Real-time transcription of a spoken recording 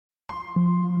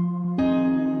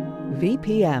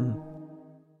VPM.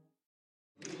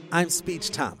 I'm Speech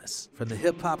Thomas from the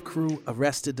hip-hop crew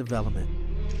Arrested Development.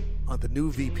 On the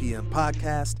new VPM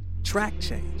podcast, Track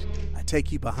Change, I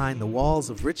take you behind the walls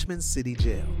of Richmond City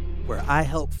Jail, where I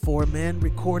help 4 men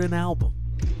record an album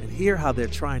and hear how they're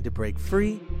trying to break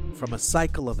free from a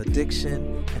cycle of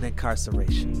addiction and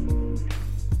incarceration.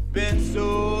 Been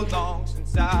so long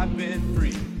since I've been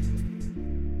free.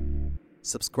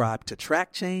 Subscribe to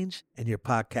Track Change in your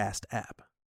podcast app.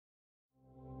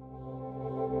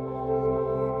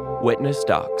 Witness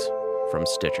Docs from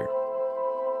Stitcher.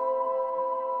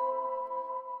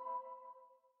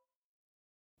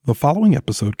 The following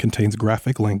episode contains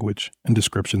graphic language and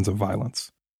descriptions of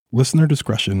violence. Listener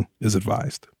discretion is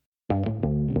advised.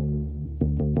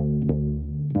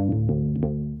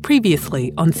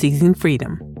 Previously on Seizing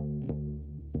Freedom.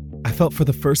 I felt for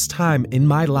the first time in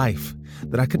my life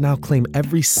that I could now claim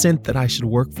every cent that I should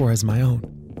work for as my own.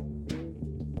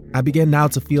 I began now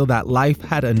to feel that life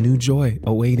had a new joy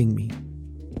awaiting me.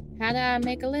 How do I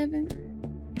make a living?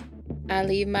 I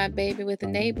leave my baby with a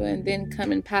neighbor and then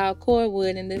come and pile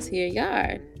cordwood in this here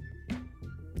yard.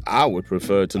 I would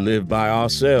prefer to live by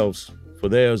ourselves, for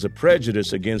there is a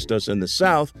prejudice against us in the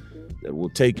South that will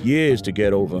take years to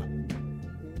get over.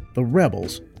 The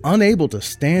rebels, unable to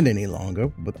stand any longer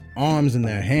with arms in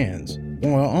their hands,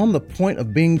 were on the point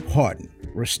of being pardoned,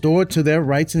 restored to their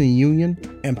rights in the Union,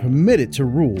 and permitted to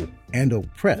rule and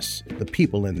oppress the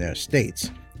people in their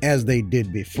states, as they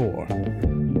did before.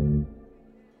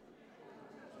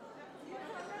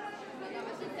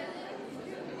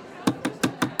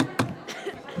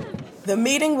 The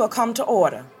meeting will come to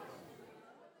order.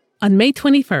 On May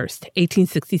 21st,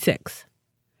 1866,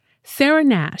 Sarah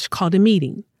Nash called a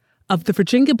meeting of the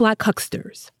Virginia Black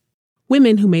Hucksters,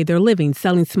 women who made their living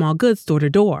selling small goods door to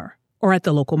door or at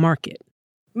the local market.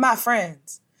 My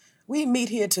friends, we meet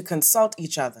here to consult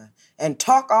each other and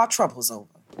talk our troubles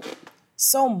over.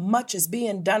 So much is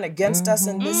being done against us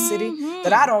in this city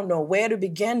that I don't know where to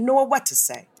begin nor what to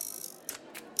say.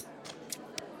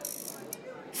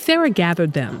 Sarah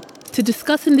gathered them to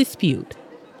discuss and dispute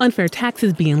unfair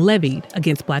taxes being levied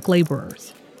against Black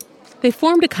laborers. They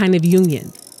formed a kind of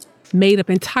union made up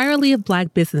entirely of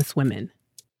Black businesswomen.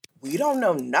 We don't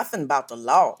know nothing about the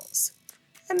laws,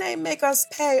 and they make us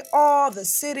pay all the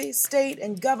city, state,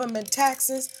 and government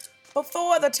taxes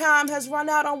before the time has run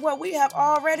out on what we have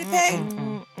already paid.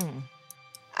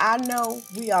 I know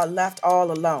we are left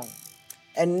all alone,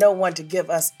 and no one to give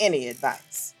us any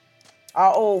advice.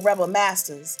 Our old rebel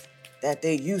masters, that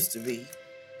they used to be,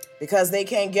 because they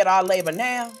can't get our labor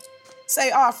now,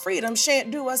 say our freedom shan't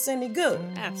do us any good.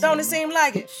 Absolutely. Don't it seem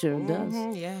like it? Sure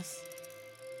does. Yes.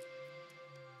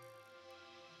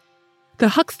 The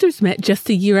Hucksters met just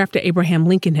a year after Abraham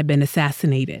Lincoln had been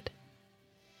assassinated.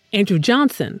 Andrew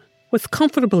Johnson was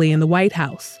comfortably in the White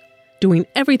House, doing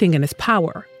everything in his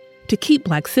power to keep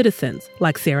Black citizens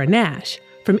like Sarah Nash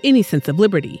from any sense of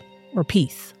liberty or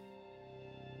peace.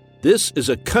 This is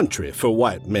a country for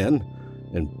white men,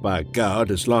 and by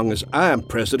God, as long as I am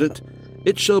president,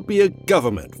 it shall be a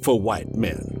government for white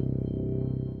men.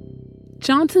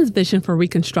 Johnson's vision for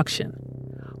Reconstruction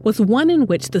was one in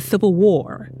which the Civil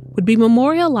War would be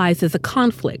memorialized as a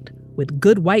conflict with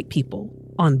good white people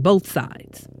on both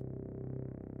sides.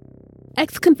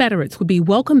 Ex-Confederates would be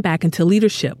welcomed back into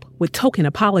leadership with token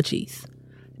apologies,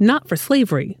 not for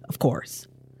slavery, of course,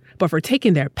 but for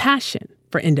taking their passion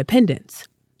for independence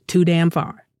too damn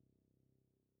far.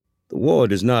 The war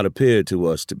does not appear to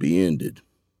us to be ended,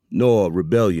 nor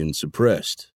rebellion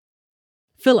suppressed.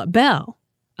 Philip Bell,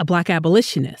 a Black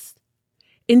abolitionist,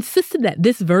 insisted that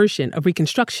this version of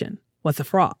Reconstruction was a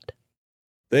fraud.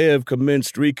 They have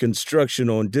commenced Reconstruction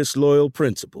on disloyal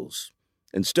principles.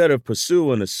 Instead of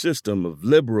pursuing a system of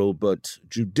liberal but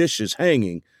judicious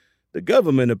hanging, the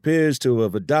government appears to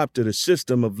have adopted a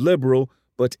system of liberal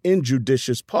but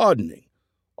injudicious pardoning.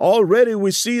 Already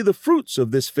we see the fruits of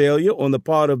this failure on the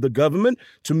part of the government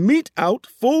to mete out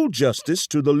full justice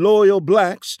to the loyal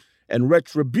Blacks and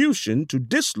retribution to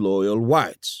disloyal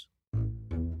whites.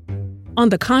 On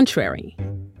the contrary,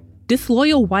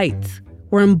 disloyal whites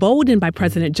were emboldened by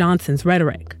President Johnson's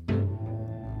rhetoric.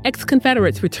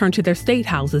 Ex-Confederates returned to their state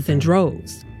houses in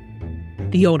droves.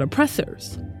 The old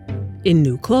oppressors, in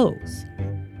new clothes,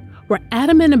 were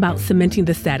adamant about cementing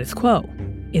the status quo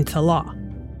into law.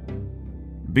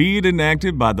 Be it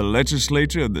enacted by the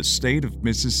legislature of the state of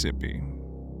Mississippi.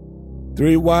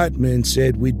 3 white men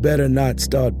said we'd better not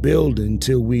start building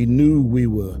till we knew we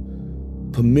were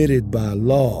permitted by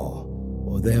law,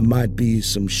 or there might be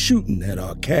some shooting at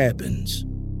our cabins.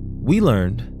 We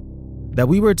learned that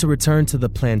we were to return to the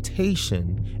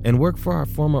plantation and work for our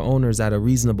former owners at a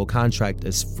reasonable contract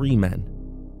as free men.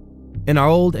 And our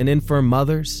old and infirm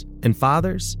mothers and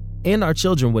fathers and our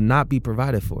children would not be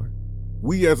provided for.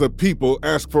 We as a people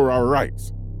ask for our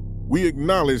rights. We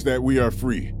acknowledge that we are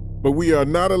free, but we are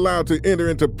not allowed to enter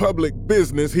into public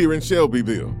business here in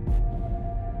Shelbyville.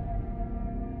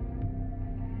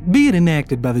 Be it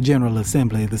enacted by the General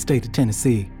Assembly of the State of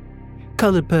Tennessee,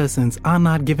 colored persons are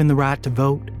not given the right to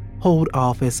vote, hold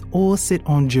office, or sit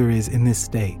on juries in this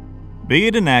state. Be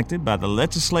it enacted by the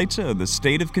Legislature of the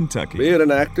State of Kentucky. Be it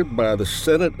enacted by the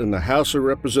Senate and the House of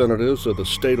Representatives of the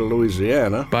State of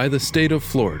Louisiana. By the State of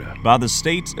Florida. By the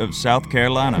State of South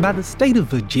Carolina. By the State of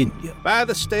Virginia. By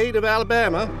the State of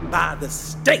Alabama. By the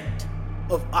State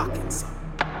of Arkansas.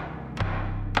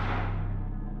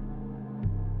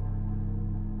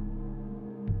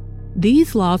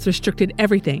 These laws restricted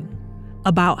everything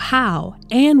about how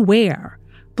and where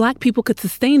Black people could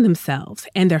sustain themselves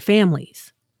and their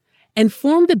families, and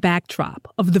formed the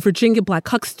backdrop of the Virginia Black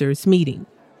Hucksters meeting.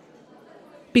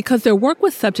 Because their work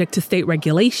was subject to state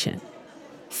regulation,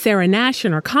 Sarah Nash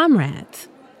and her comrades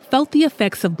felt the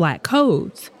effects of Black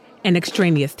codes and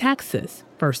extraneous taxes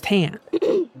firsthand.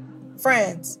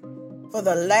 Friends, for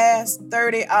the last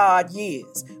 30-odd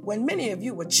years, when many of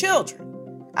you were children,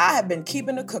 I have been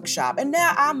keeping a cook shop, and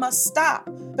now I must stop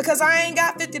because I ain't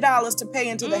got $50 to pay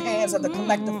into the hands of the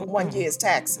collector for 1 year's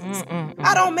taxes.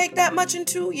 I don't make that much in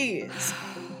 2 years.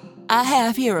 I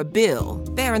have here a bill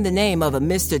bearing the name of a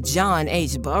Mr. John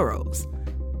H. Burroughs,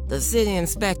 the city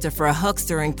inspector for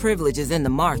huckstering privileges in the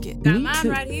market. Got mine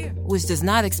right here. Which does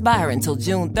not expire until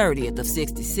June 30th of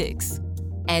 66.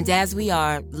 And as we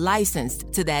are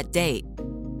licensed to that date,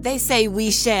 they say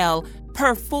we shall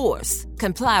perforce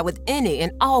comply with any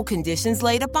and all conditions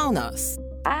laid upon us.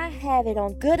 I have it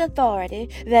on good authority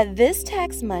that this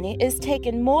tax money is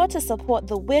taken more to support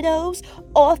the widows,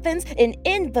 orphans, and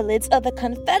invalids of the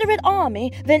Confederate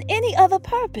Army than any other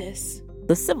purpose.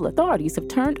 The civil authorities have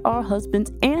turned our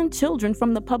husbands and children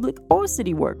from the public or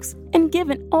city works and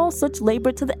given all such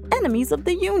labor to the enemies of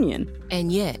the Union.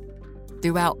 And yet,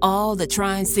 throughout all the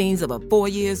trying scenes of a 4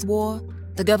 years war,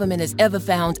 the government has ever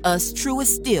found us true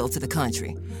as steel to the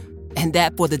country, and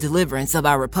that for the deliverance of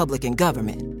our Republican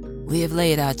government. We have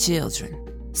laid our children,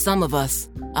 some of us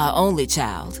our only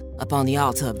child, upon the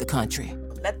altar of the country.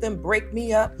 Let them break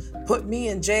me up, put me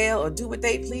in jail, or do what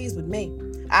they please with me.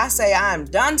 I say I am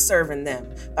done serving them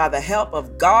by the help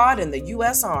of God and the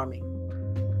U.S. Army.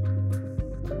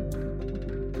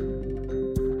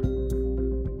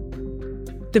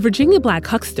 The Virginia Black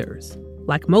Hucksters,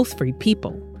 like most freed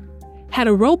people, had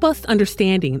a robust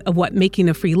understanding of what making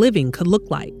a free living could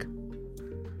look like.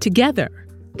 Together,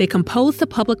 they composed a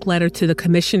public letter to the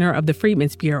Commissioner of the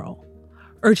Freedmen's Bureau,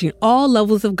 urging all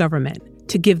levels of government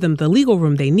to give them the legal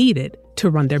room they needed to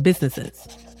run their businesses.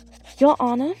 Your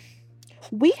Honor,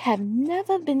 we have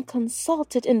never been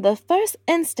consulted in the first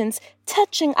instance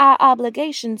touching our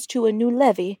obligations to a new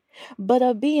levy, but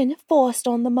are being forced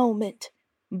on the moment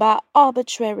by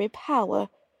arbitrary power,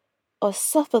 or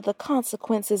suffer the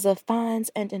consequences of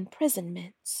fines and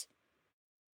imprisonments.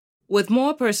 With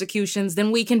more persecutions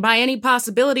than we can by any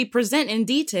possibility present in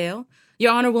detail,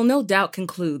 Your Honor will no doubt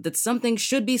conclude that something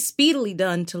should be speedily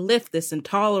done to lift this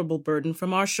intolerable burden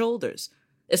from our shoulders,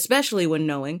 especially when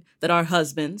knowing that our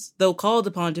husbands, though called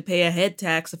upon to pay a head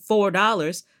tax of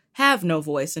 $4, have no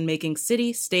voice in making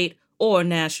city, state, or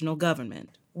national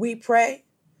government. We pray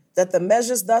that the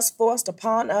measures thus forced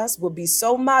upon us will be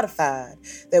so modified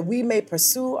that we may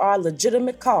pursue our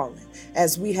legitimate calling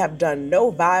as we have done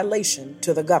no violation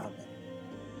to the government.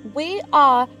 We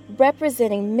are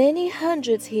representing many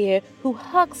hundreds here who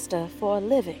huckster for a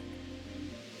living.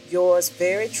 Yours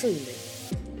very truly,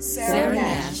 Sarah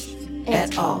Nash,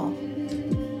 et al.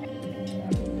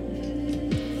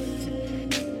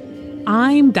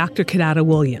 I'm Dr. Kidada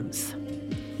Williams.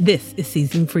 This is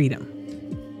Seizing Freedom.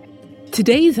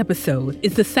 Today's episode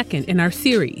is the second in our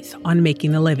series on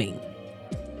making a living.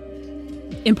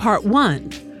 In part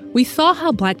 1, we saw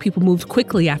how Black people moved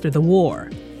quickly after the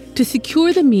war to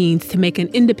secure the means to make an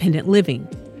independent living,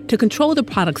 to control the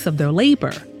products of their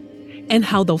labor, and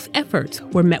how those efforts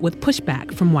were met with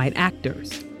pushback from white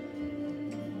actors.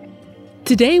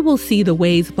 Today, we'll see the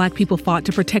ways Black people fought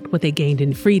to protect what they gained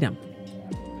in freedom.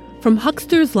 From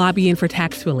hucksters lobbying for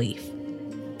tax relief,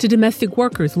 to domestic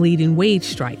workers leading wage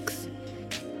strikes,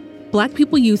 Black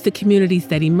people used the communities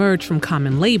that emerged from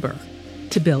common labor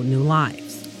to build new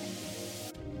lives.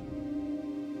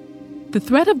 The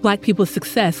threat of Black people's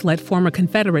success led former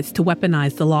Confederates to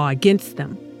weaponize the law against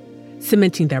them,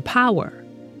 cementing their power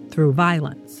through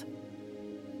violence.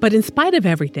 But in spite of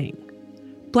everything,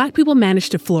 Black people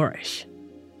managed to flourish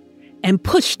and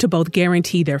push to both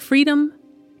guarantee their freedom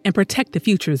and protect the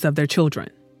futures of their children.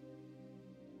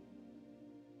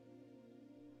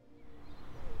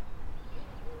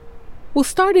 We'll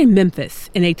start in Memphis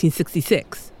in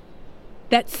 1866,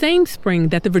 that same spring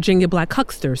that the Virginia Black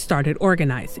hucksters started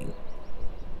organizing.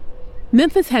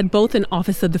 Memphis had both an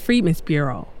office of the Freedmen's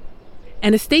Bureau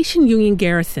and a station union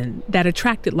garrison that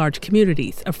attracted large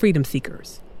communities of freedom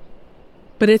seekers.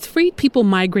 But as freed people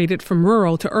migrated from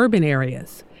rural to urban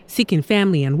areas, seeking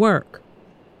family and work,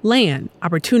 land,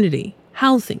 opportunity,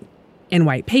 housing, and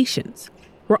white patience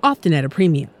were often at a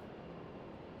premium.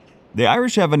 The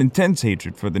Irish have an intense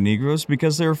hatred for the Negroes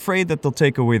because they're afraid that they'll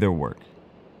take away their work.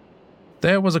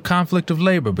 There was a conflict of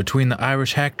labor between the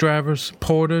Irish hack drivers,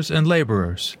 porters, and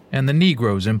laborers, and the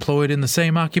Negroes employed in the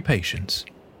same occupations.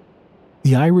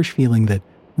 The Irish feeling that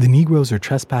the Negroes are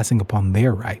trespassing upon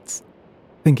their rights,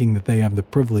 thinking that they have the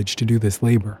privilege to do this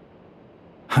labor.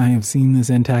 I have seen this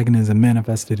antagonism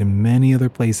manifested in many other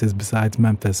places besides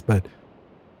Memphis, but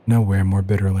nowhere more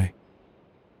bitterly.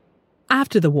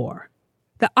 After the war,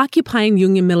 the occupying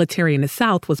Union military in the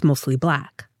South was mostly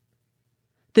Black.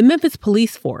 The Memphis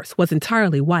police force was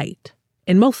entirely white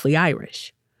and mostly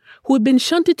Irish, who had been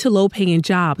shunted to low-paying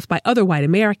jobs by other white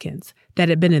Americans that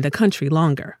had been in the country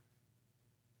longer.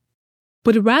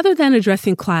 But rather than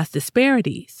addressing class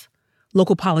disparities,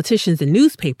 local politicians and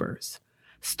newspapers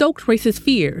stoked racist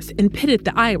fears and pitted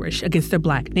the Irish against their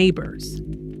Black neighbors.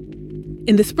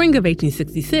 In the spring of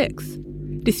 1866,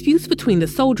 disputes between the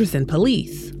soldiers and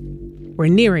police were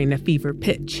nearing a fever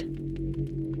pitch.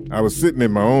 I was sitting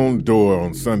in my own door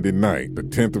on Sunday night, the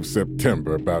 10th of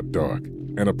September, about dark,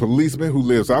 and a policeman who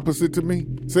lives opposite to me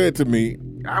said to me,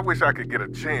 "I wish I could get a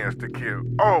chance to kill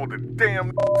all the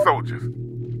damn soldiers."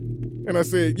 And I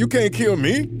said, "You can't kill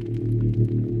me."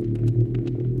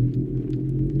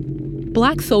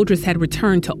 Black soldiers had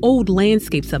returned to old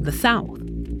landscapes of the South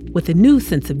with a new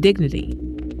sense of dignity.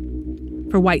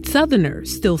 For white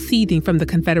Southerners still seething from the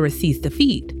Confederacy's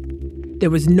defeat, there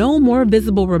was no more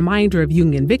visible reminder of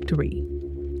Union victory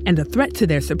and a threat to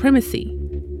their supremacy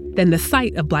than the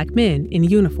sight of Black men in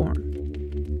uniform.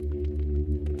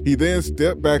 He then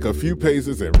stepped back a few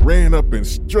paces and ran up and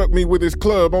struck me with his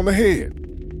club on the head.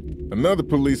 Another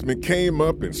policeman came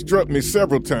up and struck me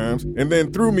several times and then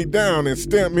threw me down and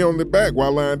stamped me on the back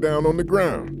while lying down on the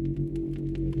ground.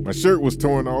 My shirt was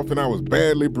torn off and I was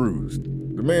badly bruised.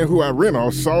 The man who I rent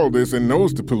off saw this and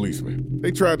knows the policeman.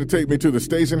 They tried to take me to the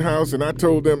station house and I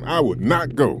told them I would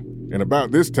not go. And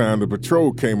about this time, the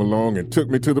patrol came along and took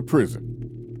me to the prison.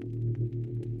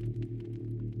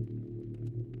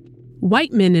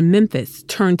 White men in Memphis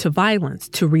turned to violence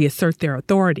to reassert their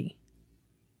authority.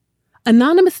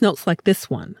 Anonymous notes like this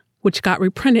one, which got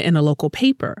reprinted in a local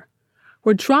paper,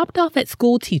 were dropped off at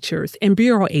school teachers' and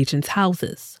bureau agents'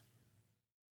 houses.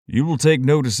 You will take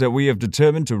notice that we have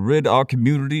determined to rid our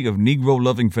community of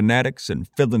Negro-loving fanatics and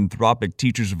philanthropic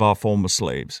teachers of our former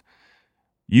slaves.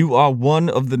 You are one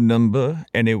of the number,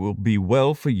 and it will be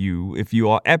well for you if you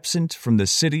are absent from the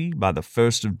city by the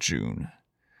 1st of June.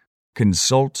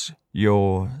 Consult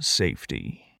your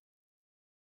safety.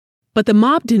 But the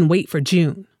mob didn't wait for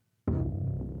June.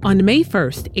 On May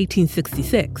 1st,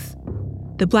 1866,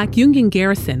 the Black Union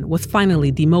garrison was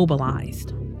finally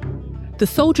demobilized. The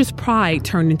soldiers' pride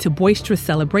turned into boisterous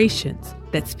celebrations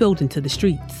that spilled into the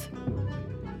streets.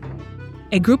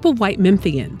 A group of white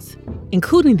Memphians,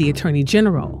 including the Attorney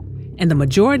General and the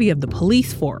majority of the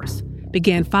police force,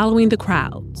 began following the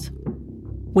crowds,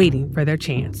 waiting for their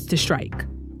chance to strike.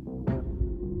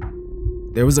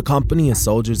 There was a company of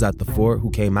soldiers at the fort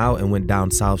who came out and went down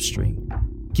South Street,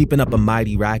 keeping up a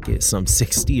mighty racket, some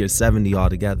 60 or 70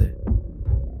 altogether.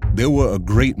 There were a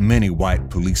great many white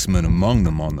policemen among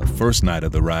them on the first night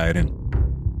of the rioting.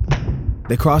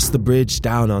 They crossed the bridge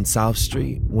down on South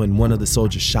Street when one of the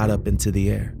soldiers shot up into the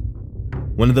air.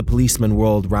 One of the policemen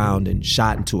whirled round and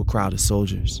shot into a crowd of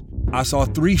soldiers. I saw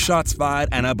 3 shots fired,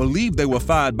 and I believe they were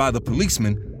fired by the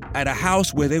policemen at a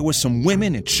house where there were some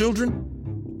women and children.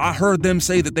 I heard them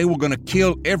say that they were going to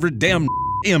kill every damn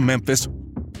in Memphis.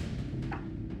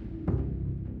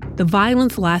 The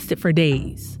violence lasted for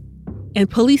days, and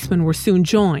policemen were soon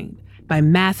joined by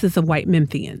masses of white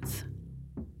Memphians.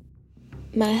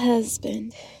 My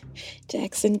husband,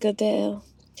 Jackson Goodell,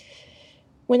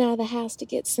 went out of the house to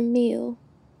get some meal.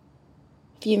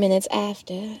 A few minutes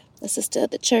after, a sister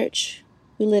of the church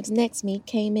who lives next to me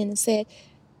came in and said,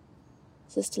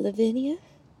 "Sister Lavinia,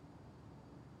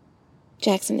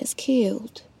 Jackson is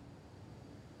killed."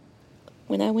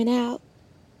 When I went out,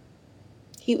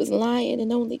 he was lying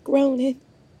and only groaning.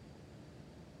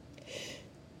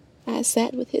 I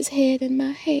sat with his head in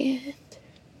my hand.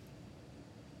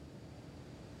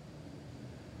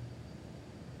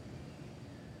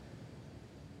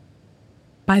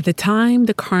 By the time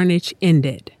the carnage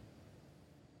ended,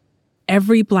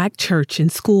 every Black church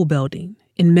and school building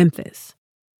in Memphis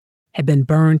had been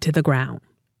burned to the ground.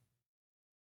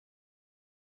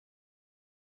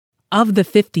 Of the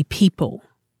 50 people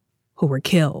who were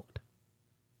killed,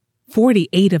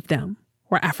 48 of them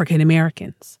were African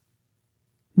Americans,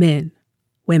 men,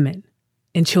 women,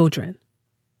 and children.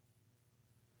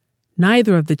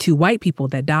 Neither of the 2 white people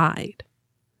that died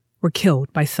were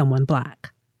killed by someone Black.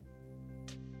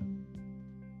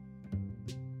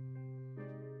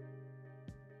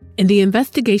 In the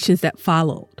investigations that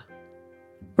followed,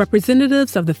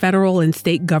 representatives of the federal and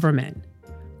state government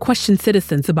questioned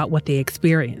citizens about what they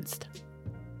experienced.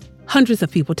 Hundreds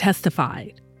of people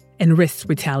testified and risked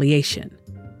retaliation.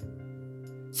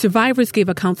 Survivors gave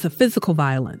accounts of physical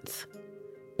violence,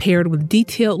 paired with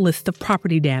detailed lists of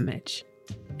property damage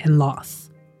and loss.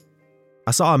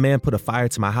 I saw a man put a fire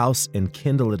to my house and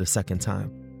kindle it a second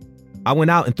time. I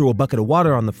went out and threw a bucket of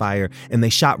water on the fire, and they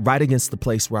shot right against the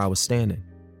place where I was standing.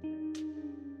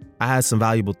 I had some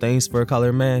valuable things for a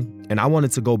colored man, and I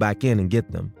wanted to go back in and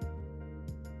get them.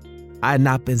 I had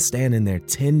not been standing there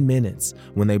 10 minutes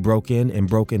when they broke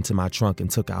into my trunk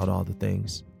and took out all the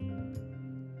things.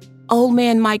 Old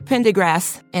man Mike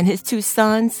Pendergrass and his 2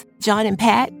 sons, John and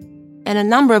Pat, and a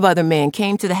number of other men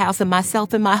came to the house of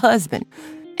myself and my husband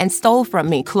and stole from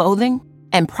me clothing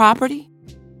and property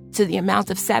to the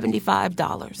amount of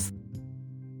 $75.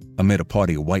 I met a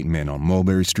party of white men on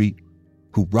Mulberry Street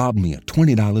who robbed me of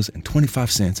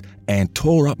 $20.25 and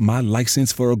tore up my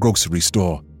license for a grocery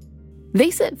store.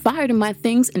 They set fire to my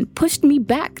things and pushed me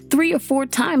back 3 or 4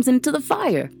 times into the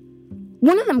fire.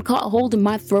 One of them caught hold of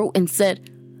my throat and said,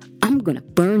 "I'm gonna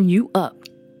burn you up."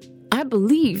 I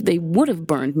believe they would have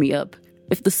burned me up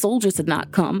if the soldiers had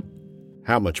not come.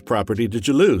 How much property did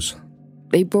you lose?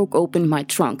 They broke open my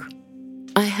trunk.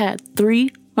 I had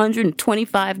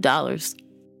 $325.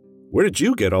 Where did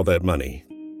you get all that money?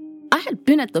 I had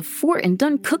been at the fort and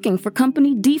done cooking for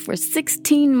Company D for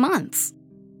 16 months.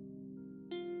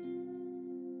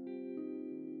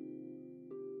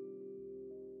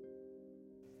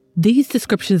 These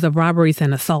descriptions of robberies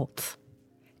and assaults,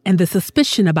 and the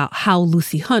suspicion about how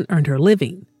Lucy Hunt earned her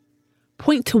living,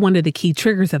 point to one of the key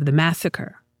triggers of the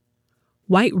massacre: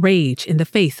 white rage in the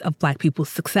face of Black people's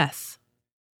success.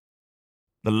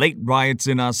 The late riots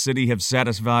in our city have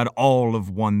satisfied all of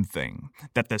one thing: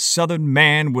 that the Southern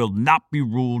man will not be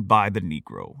ruled by the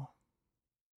Negro.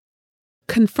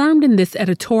 Confirmed in this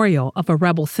editorial of a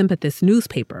rebel sympathist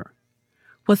newspaper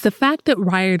was the fact that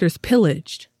rioters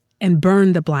pillaged and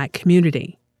burned the Black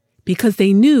community because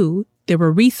they knew there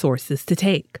were resources to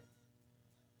take.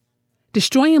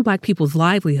 Destroying Black people's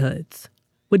livelihoods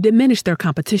would diminish their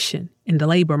competition in the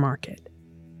labor market.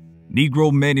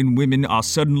 Negro men and women are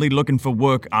suddenly looking for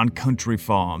work on country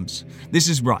farms. This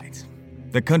is right.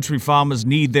 The country farmers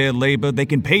need their labor they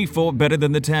can pay for better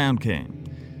than the town can.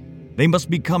 They must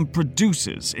become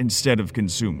producers instead of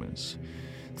consumers.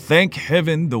 Thank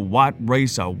heaven the white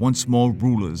race are once more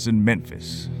rulers in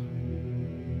Memphis.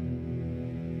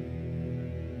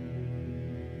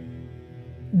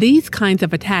 These kinds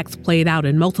of attacks played out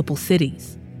in multiple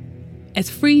cities, as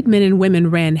freed men and women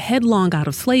ran headlong out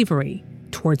of slavery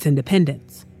towards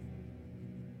independence.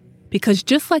 Because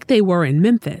just like they were in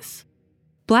Memphis,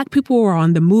 Black people were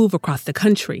on the move across the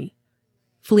country,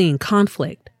 fleeing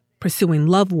conflict, pursuing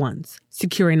loved ones,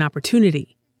 securing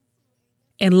opportunity,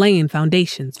 and laying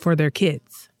foundations for their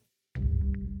kids.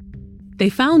 They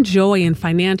found joy in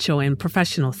financial and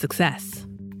professional success.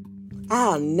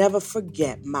 I'll never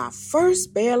forget my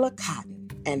first bale of cotton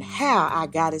and how I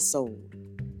got it sold.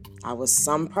 I was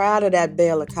some proud of that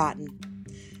bale of cotton.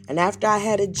 And after I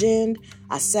had it ginned,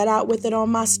 I set out with it on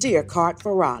my steer cart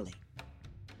for Raleigh.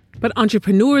 But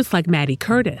entrepreneurs like Maddie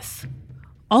Curtis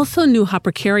also knew how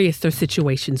precarious their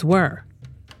situations were.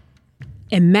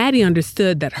 And Maddie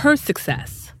understood that her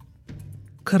success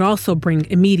could also bring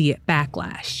immediate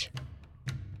backlash.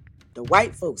 The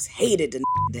white folks hated the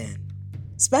then,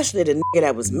 especially the nigga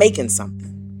that was making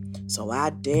something. So I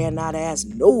dare not ask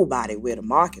nobody where the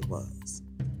market was.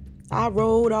 I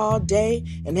rode all day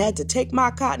and had to take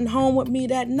my cotton home with me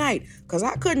that night because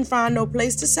I couldn't find no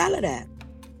place to sell it at.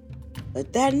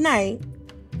 But that night,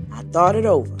 I thought it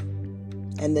over.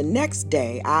 And the next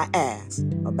day, I asked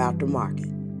about the market.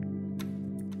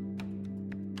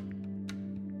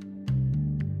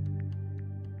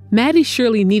 Maddie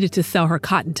surely needed to sell her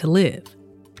cotton to live,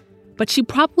 but she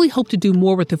probably hoped to do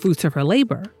more with the fruits of her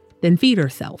labor than feed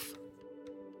herself.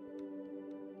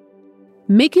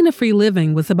 Making a free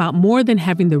living was about more than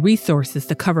having the resources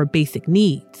to cover basic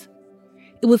needs.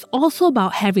 It was also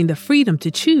about having the freedom to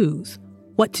choose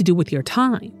what to do with your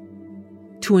time.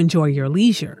 to enjoy your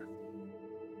leisure.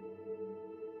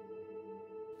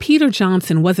 Peter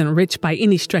Johnson wasn't rich by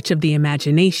any stretch of the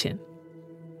imagination,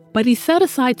 but he set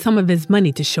aside some of his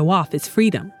money to show off his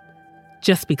freedom,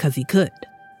 just because he could.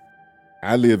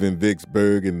 I live in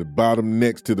Vicksburg in the bottom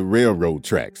next to the railroad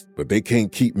tracks, but they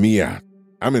can't keep me out.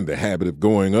 I'm in the habit of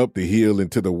going up the hill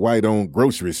into the white-owned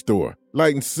grocery store,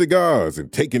 lighting cigars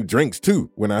and taking drinks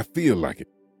too when I feel like it.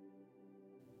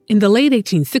 In the late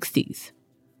 1860s,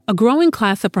 a growing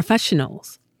class of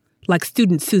professionals, like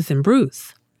student Susan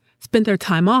Bruce, spent their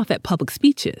time off at public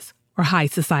speeches or high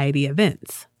society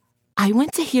events. I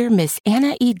went to hear Miss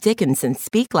Anna E. Dickinson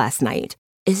speak last night.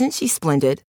 Isn't she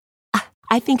splendid?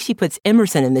 I think she puts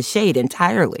Emerson in the shade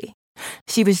entirely.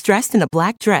 She was dressed in a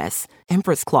black dress,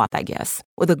 empress cloth, I guess,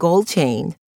 with a gold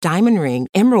chain, diamond ring,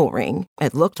 emerald ring,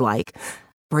 it looked like,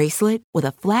 bracelet with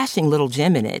a flashing little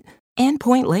gem in it, and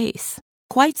point lace.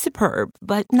 Quite superb,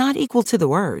 but not equal to the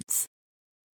words.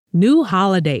 New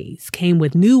holidays came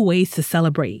with new ways to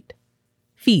celebrate.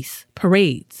 Feasts,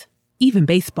 parades, even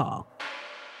baseball.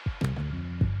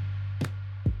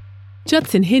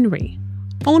 Judson Henry,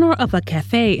 owner of a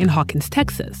cafe in Hawkins,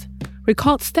 Texas,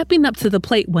 recalled stepping up to the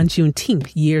plate one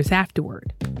Juneteenth years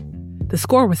afterward. The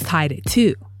score was tied at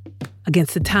 2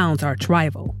 against the town's arch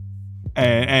rival.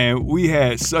 And we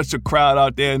had such a crowd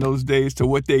out there in those days to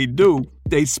what they do.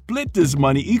 They split this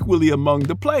money equally among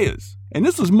the players. And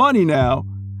this was money now.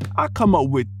 I come up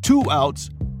with 2 outs,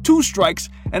 2 strikes,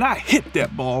 and I hit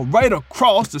that ball right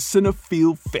across the center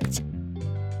field fence.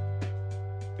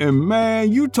 And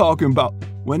man, you talking about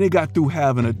when they got through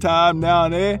having a time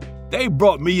down there, they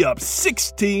brought me up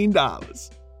 $16.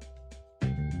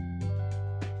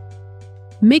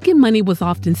 Making money was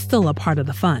often still a part of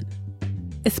the fun,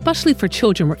 especially for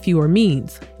children with fewer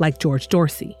means, like George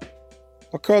Dorsey.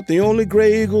 I caught the only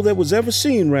gray eagle that was ever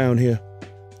seen round here.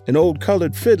 An old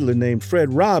colored fiddler named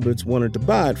Fred Roberts wanted to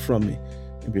buy it from me.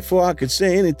 And before I could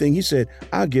say anything, he said,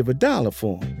 I'll give $1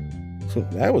 for him.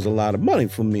 That was a lot of money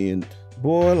for me, and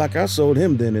boy, like I sold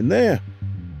him then and there.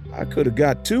 I could have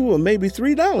got $2 or maybe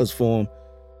 $3 for him.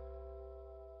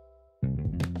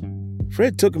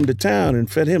 Fred took him to town and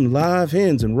fed him live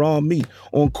hens and raw meat.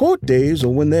 On court days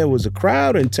or when there was a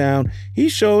crowd in town, he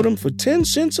showed him for 10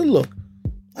 cents a look.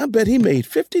 I bet he made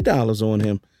 $50 on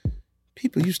him.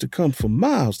 People used to come for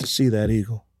miles to see that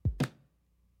eagle.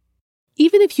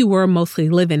 Even if you were mostly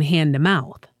living hand to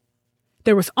mouth,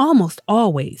 there was almost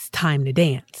always time to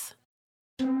dance.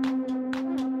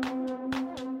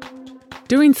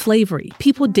 During slavery,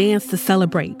 people danced to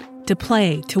celebrate, to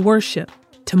play, to worship,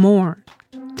 to mourn,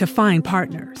 to find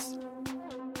partners.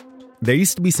 There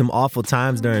used to be some awful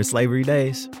times during slavery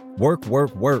days. Work,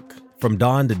 work, work, from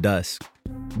dawn to dusk.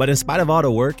 But in spite of all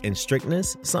the work and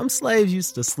strictness, some slaves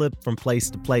used to slip from place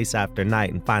to place after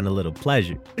night and find a little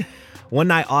pleasure. One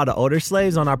night, all the older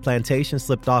slaves on our plantation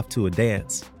slipped off to a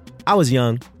dance. I was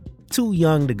young, too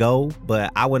young to go,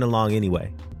 but I went along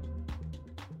anyway.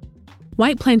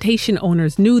 White plantation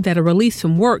owners knew that a release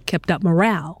from work kept up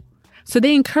morale, so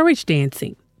they encouraged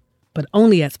dancing, but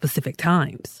only at specific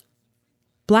times.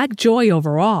 Black joy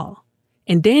overall,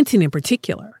 and dancing in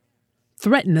particular,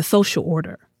 threatened the social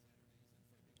order.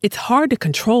 It's hard to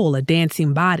control a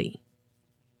dancing body.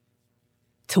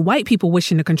 To white people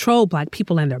wishing to control Black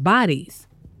people and their bodies,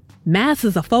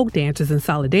 masses of folk dancers in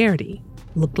solidarity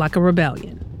looked like a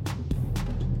rebellion.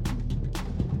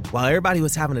 While everybody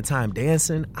was having a time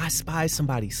dancing, I spied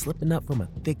somebody slipping up from a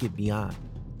thicket beyond.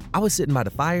 I was sitting by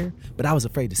the fire, but I was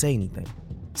afraid to say anything.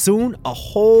 Soon, a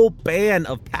whole band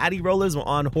of paddy rollers were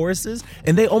on horses,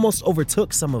 and they almost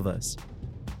overtook some of us.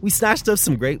 We snatched up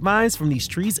some grapevines from these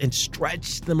trees and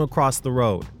stretched them across the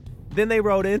road. Then they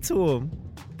rode into them.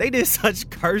 They did such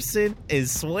cursing and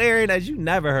swearing as you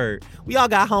never heard. We all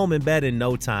got home in bed in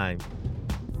no time.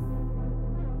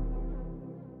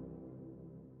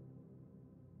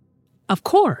 Of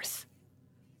course,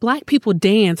 Black people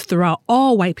danced throughout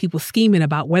all white people scheming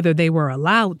about whether they were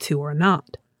allowed to or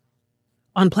not.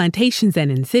 On plantations and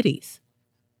in cities.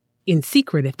 In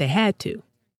secret if they had to.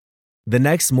 The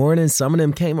next morning, some of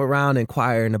them came around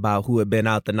inquiring about who had been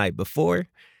out the night before.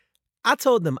 I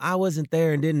told them I wasn't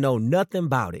there and didn't know nothing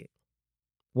about it.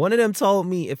 One of them told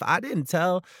me if I didn't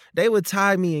tell, they would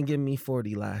tie me and give me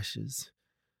 40 lashes.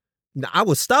 Now, I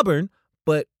was stubborn,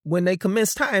 but when they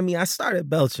commenced tying me, I started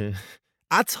belching.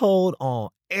 I told on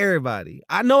everybody.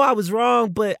 I know I was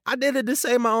wrong, but I did it to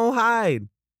save my own hide.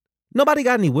 Nobody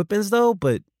got any whippings, though,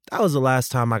 but that was the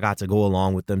last time I got to go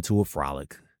along with them to a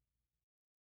frolic.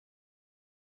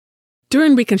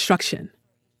 During Reconstruction,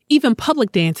 even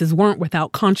public dances weren't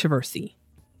without controversy.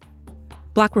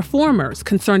 Black reformers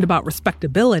concerned about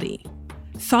respectability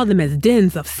saw them as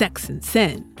dens of sex and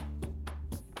sin.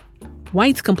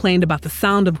 Whites complained about the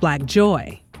sound of black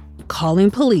joy,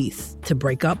 calling police to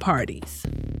break up parties.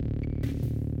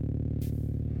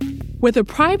 Whether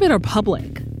private or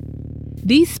public,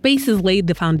 these spaces laid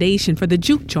the foundation for the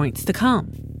juke joints to come,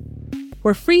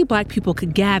 where free black people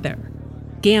could gather,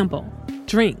 gamble,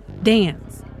 drink,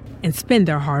 dance, and spend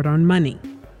their hard-earned money.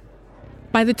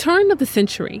 By the turn of the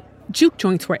century, juke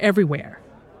joints were everywhere.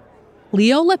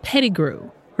 Leola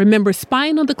Pettigrew remembers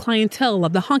spying on the clientele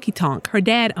of the honky-tonk her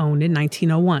dad owned in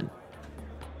 1901.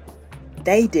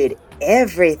 They did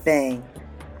everything.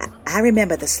 I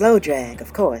remember the slow drag,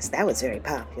 of course. That was very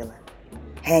popular.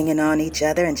 Hanging on each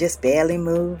other and just barely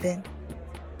moving.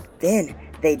 Then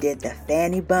they did the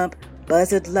fanny bump,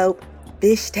 buzzard lope,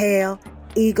 fishtail,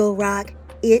 eagle rock,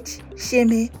 itch,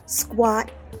 shimmy,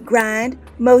 squat, grind,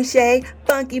 moshe,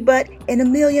 funky butt, and a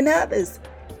million others.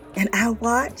 And I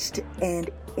watched and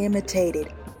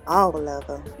imitated all of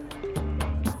them.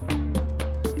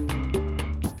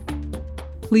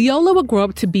 Leola would grow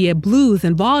up to be a blues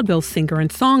and vaudeville singer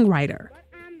and songwriter,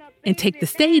 and take the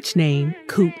stage name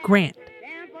Coop Grant.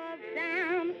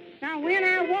 Now when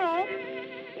I walk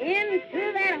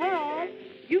into that hall,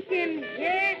 you can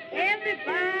hear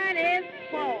everybody's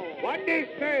fall. What they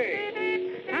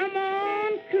say? Come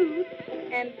on, Coop,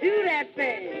 and do that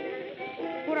thing.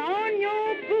 Put on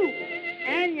your boots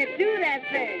and you do that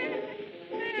thing.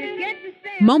 You get to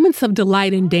say Moments of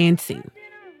delight in dancing,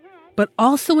 but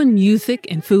also in music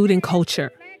and food and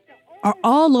culture, are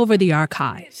all over the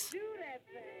archives.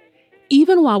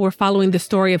 Even while we're following the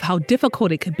story of how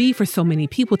difficult it could be for so many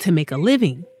people to make a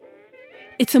living,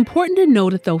 it's important to know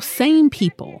that those same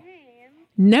people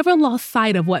never lost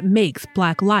sight of what makes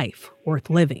Black life worth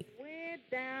living.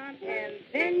 down and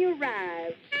then you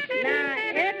rise. Now,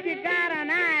 if you got an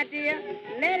idea,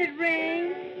 let it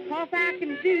ring. 'Cause I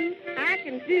can do that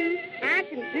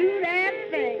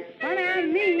thing. When I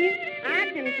mean,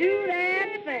 I can do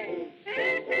that thing.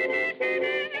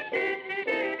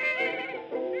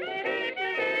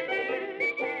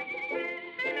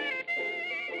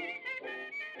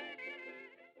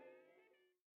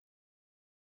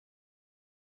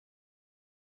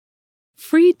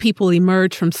 Freed people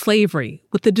emerged from slavery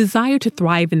with the desire to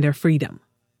thrive in their freedom.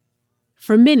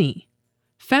 For many,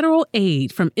 federal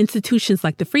aid from institutions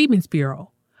like the Freedmen's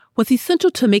Bureau was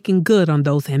essential to making good on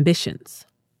those ambitions.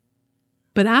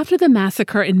 But after the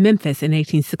massacre in Memphis in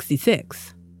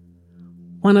 1866,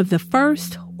 one of the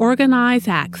first organized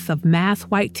acts of mass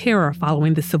white terror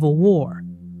following the Civil War,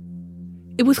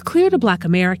 it was clear to Black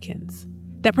Americans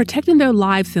that protecting their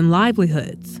lives and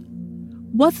livelihoods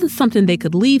wasn't something they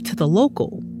could leave to the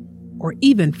local or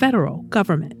even federal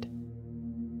government.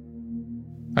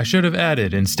 I should have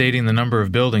added, in stating the number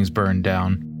of buildings burned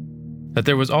down, that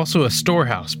there was also a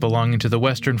storehouse belonging to the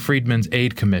Western Freedmen's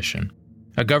Aid Commission,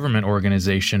 a government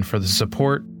organization for the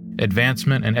support,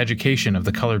 advancement, and education of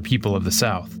the colored people of the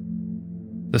South.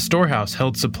 The storehouse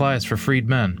held supplies for freed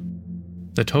men.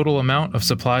 The total amount of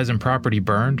supplies and property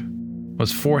burned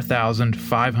was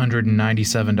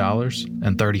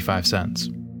 $4,597.35.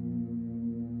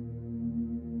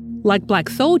 Like Black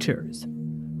soldiers,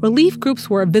 relief groups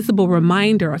were a visible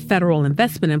reminder of federal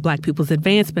investment in Black people's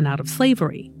advancement out of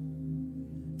slavery.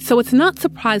 So it's not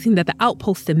surprising that the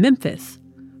outpost in Memphis,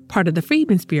 part of the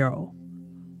Freedmen's Bureau,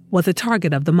 was a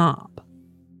target of the mob.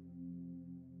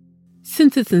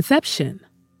 Since its inception,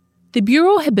 the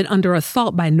Bureau had been under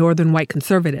assault by Northern white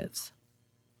conservatives.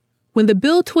 When the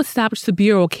bill to establish the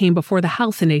Bureau came before the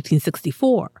House in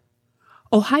 1864,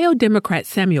 Ohio Democrat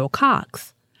Samuel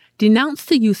Cox denounced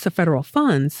the use of federal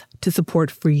funds to support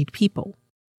freed people.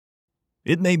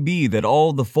 It may be that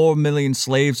all the 4 million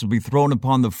slaves will be thrown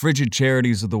upon the frigid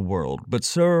charities of the world, but,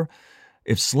 sir,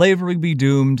 if slavery be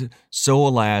doomed, so,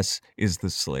 alas, is the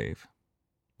slave.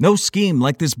 No scheme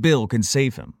like this bill can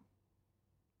save him.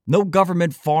 No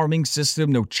government farming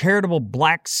system, no charitable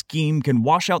black scheme can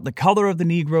wash out the color of the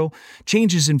Negro,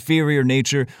 change his inferior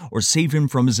nature, or save him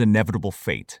from his inevitable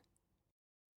fate.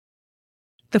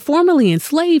 The formerly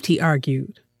enslaved, he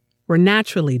argued, were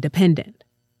naturally dependent.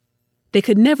 They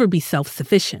could never be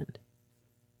self-sufficient.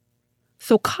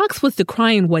 So Cox was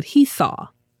decrying what he saw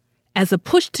as a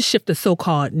push to shift the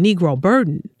so-called Negro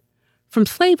burden from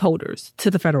slaveholders to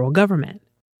the federal government.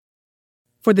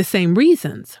 For the same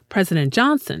reasons, President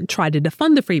Johnson tried to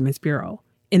defund the Freedmen's Bureau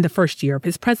in the first year of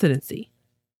his presidency.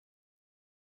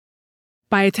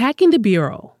 By attacking the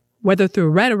Bureau, whether through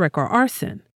rhetoric or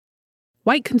arson,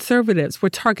 white conservatives were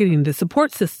targeting the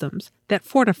support systems that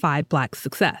fortified Black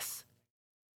success.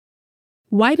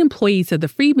 White employees of the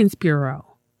Freedmen's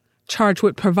Bureau, charged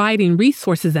with providing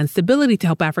resources and stability to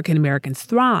help African Americans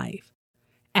thrive,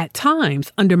 at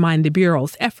times undermined the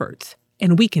Bureau's efforts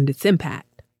and weakened its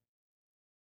impact.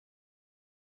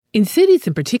 In cities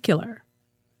in particular,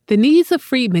 the needs of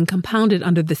freedmen compounded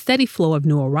under the steady flow of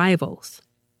new arrivals.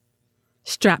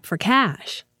 Strapped for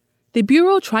cash, the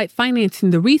Bureau tried financing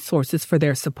the resources for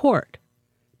their support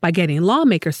by getting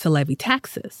lawmakers to levy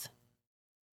taxes.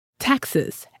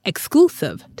 Taxes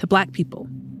exclusive to Black people.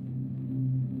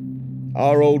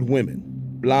 Our old women,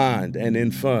 blind and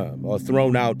infirm, are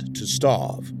thrown out to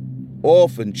starve.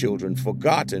 Orphan children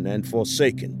forgotten and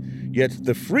forsaken. Yet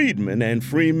the freedmen and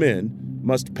free men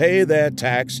must pay their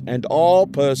tax, and all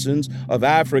persons of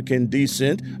African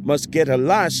descent must get a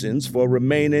license for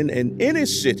remaining in any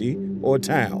city or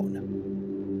town.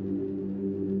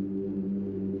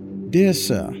 Dear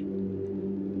Sir,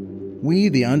 we,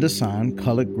 the undersigned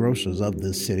colored grocers of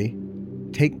this city,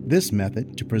 take this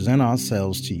method to present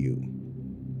ourselves to you.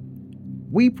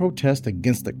 We protest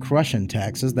against the crushing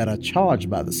taxes that are charged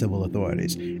by the civil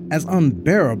authorities as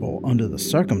unbearable under the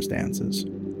circumstances.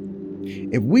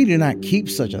 If we do not keep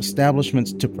such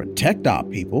establishments to protect our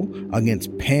people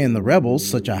against paying the rebels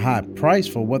such a high price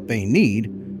for what they need,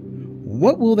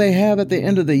 what will they have at the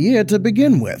end of the year to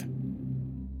begin with?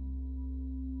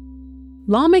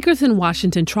 Lawmakers in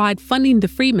Washington tried funding the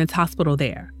Freedmen's Hospital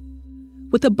there,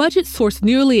 with a budget sourced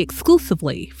nearly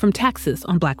exclusively from taxes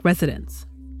on Black residents.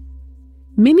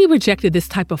 Many rejected this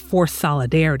type of forced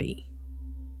solidarity.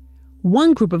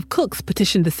 One group of cooks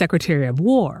petitioned the Secretary of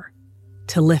War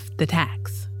to lift the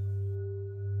tax.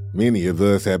 Many of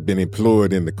us have been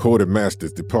employed in the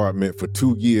quartermaster's department for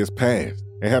 2 years past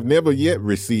and have never yet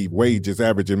received wages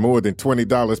averaging more than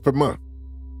 $20 per month.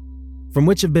 From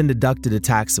which have been deducted a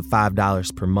tax of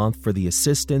 $5 per month for the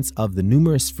assistance of the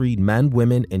numerous freed men,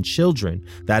 women, and children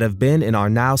that have been and are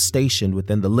now stationed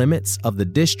within the limits of the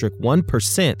district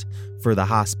 1% for the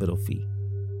hospital fee.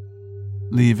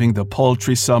 Leaving the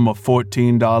paltry sum of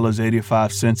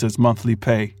 $14.85 as monthly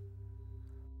pay.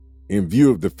 In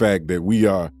view of the fact that we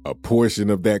are a portion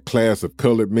of that class of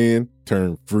colored men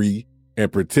turned free, and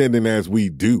pretending as we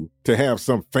do to have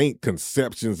some faint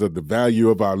conceptions of the value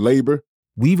of our labor,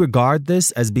 we regard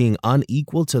this as being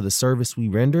unequal to the service we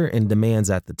render and demands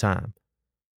at the time.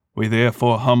 We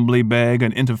therefore humbly beg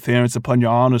an interference upon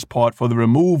your Honor's part for the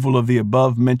removal of the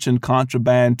above-mentioned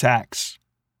contraband tax.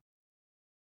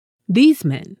 These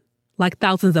men, like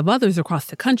thousands of others across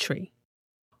the country,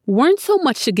 weren't so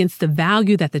much against the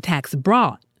value that the tax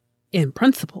brought, in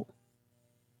principle.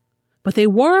 But they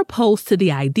were opposed to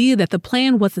the idea that the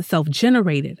plan wasn't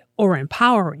self-generated or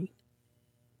empowering.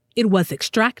 It was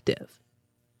extractive,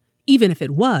 even if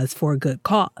it was for a good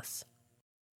cause.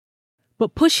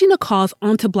 But pushing a cause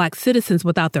onto Black citizens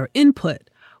without their input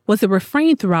was a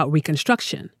refrain throughout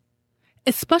Reconstruction,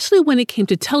 especially when it came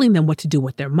to telling them what to do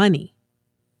with their money.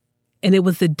 And it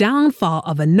was the downfall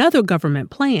of another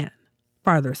government plan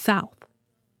farther south.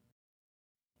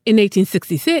 In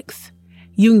 1866,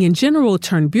 Union General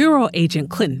turned Bureau agent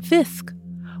Clinton Fisk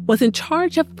was in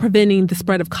charge of preventing the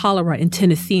spread of cholera in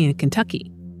Tennessee and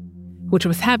Kentucky, which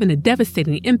was having a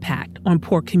devastating impact on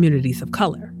poor communities of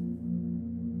color.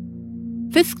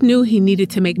 Fisk knew he needed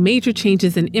to make major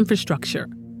changes in infrastructure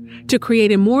to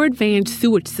create a more advanced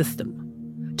sewage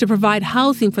system, to provide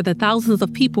housing for the thousands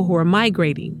of people who were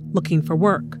migrating, looking for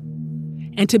work,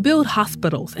 and to build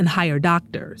hospitals and hire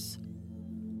doctors,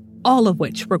 all of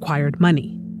which required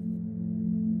money.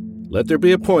 Let there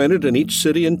be appointed in each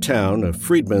city and town a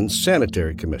Freedmen's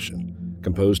Sanitary Commission,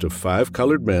 composed of 5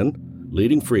 colored men,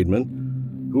 leading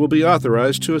freedmen, who will be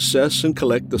authorized to assess and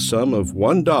collect the sum of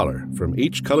 $1 from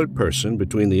each colored person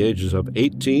between the ages of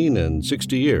 18 and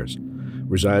 60 years,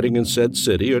 residing in said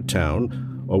city or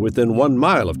town, or within 1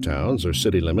 mile of towns or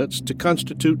city limits, to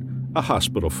constitute a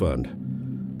hospital fund.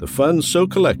 The funds so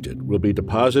collected will be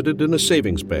deposited in a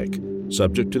savings bank,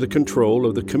 subject to the control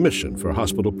of the Commission for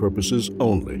hospital purposes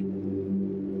only.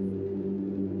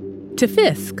 To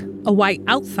Fisk, a white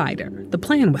outsider, the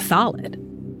plan was solid.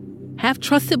 Have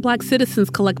trusted Black citizens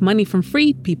collect money from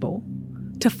freed people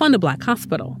to fund a Black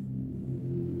hospital.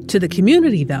 To the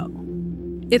community, though,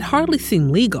 it hardly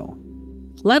seemed legal,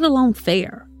 let alone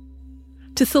fair,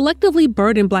 to selectively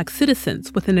burden Black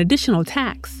citizens with an additional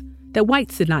tax that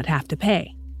whites did not have to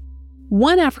pay.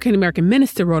 One African-American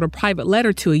minister wrote a private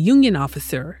letter to a Union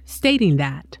officer stating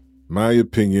that, "My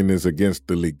opinion is against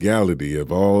the legality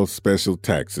of all special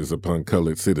taxes upon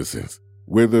colored citizens,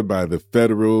 whether by the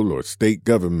federal or state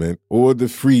government or the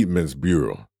Freedmen's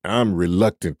Bureau. I'm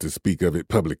reluctant to speak of it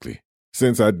publicly,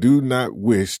 since I do not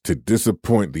wish to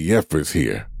disappoint the efforts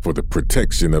here for the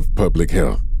protection of public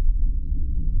health."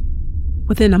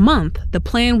 Within a month, the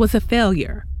plan was a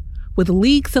failure, with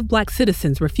leagues of Black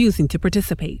citizens refusing to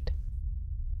participate.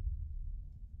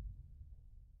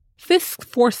 Fisk's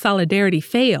forced solidarity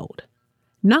failed,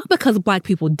 not because Black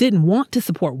people didn't want to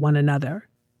support one another,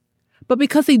 but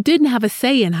because they didn't have a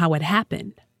say in how it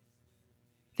happened.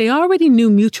 They already knew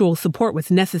mutual support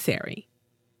was necessary.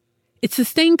 It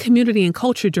sustained community and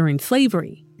culture during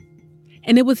slavery,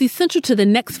 and it was essential to the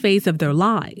next phase of their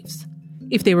lives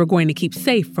if they were going to keep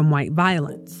safe from white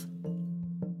violence.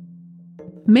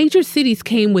 Major cities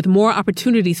came with more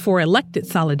opportunities for elected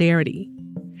solidarity,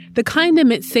 the kind that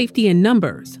meant safety in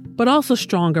numbers, but also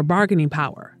stronger bargaining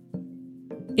power.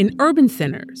 In urban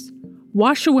centers,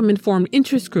 washerwomen formed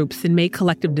interest groups and made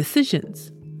collective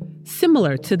decisions,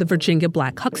 similar to the Virginia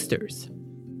Black hucksters.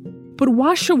 But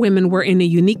washerwomen were in a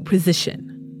unique position.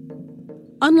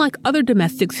 Unlike other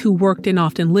domestics who worked and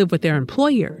often lived with their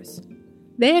employers,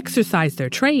 they exercised their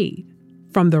trade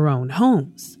from their own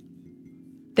homes.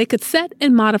 They could set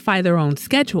and modify their own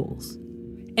schedules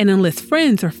and enlist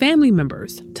friends or family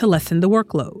members to lessen the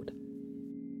workload.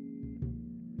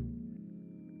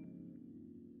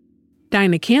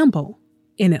 Dinah Campbell,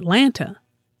 in Atlanta,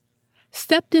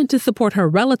 stepped in to support her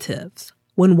relatives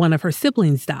when one of her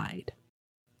siblings died.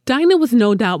 Dinah was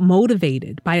no doubt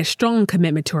motivated by a strong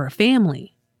commitment to her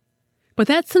family, but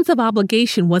that sense of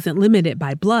obligation wasn't limited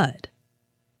by blood.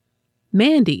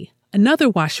 Mandy, another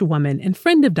washerwoman and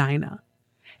friend of Dinah,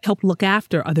 helped look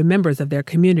after other members of their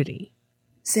community.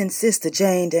 Since Sister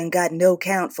Jane done got no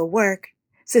count for work,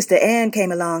 Sister Ann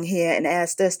came along here and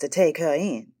asked us to take her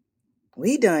in.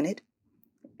 We done it.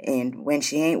 And when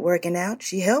she ain't working out,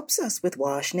 she helps us with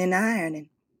washing and ironing.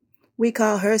 We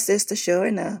call her sister sure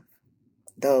enough,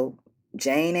 though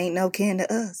Jane ain't no kin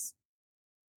to us.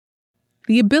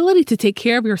 The ability to take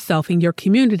care of yourself in your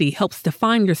community helps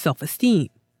define your self-esteem.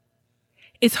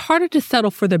 It's harder to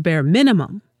settle for the bare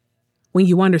minimum when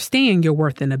you understand your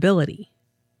worth and ability.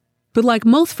 But like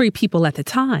most free people at the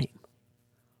time,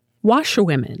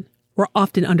 washerwomen were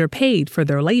often underpaid for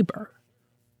their labor.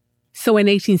 So in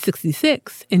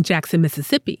 1866, in Jackson,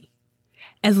 Mississippi,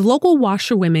 as local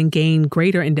washerwomen gained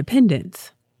greater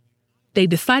independence, they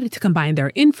decided to combine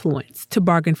their influence to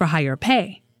bargain for higher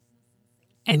pay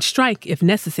and strike if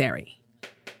necessary.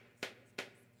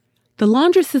 The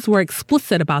laundresses were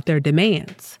explicit about their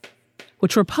demands,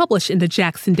 which were published in the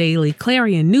Jackson Daily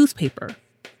Clarion newspaper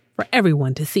for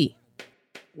everyone to see.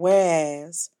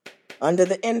 Whereas, under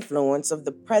the influence of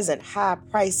the present high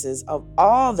prices of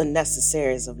all the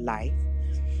necessaries of life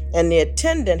and the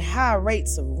attendant high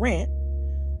rates of rent,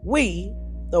 we,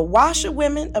 the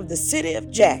washerwomen of the city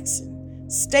of Jackson,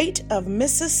 state of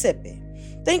Mississippi,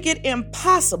 think it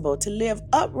impossible to live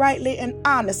uprightly and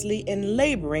honestly in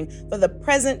laboring for the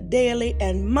present daily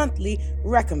and monthly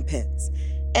recompense,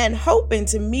 and hoping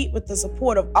to meet with the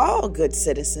support of all good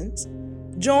citizens,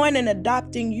 join in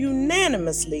adopting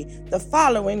unanimously the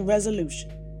following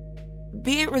resolution.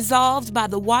 Be it resolved by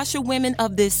the washerwomen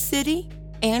of this city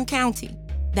and county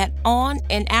that on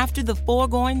and after the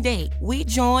foregoing date, we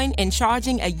join in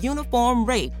charging a uniform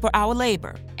rate for our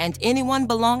labor, and anyone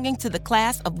belonging to the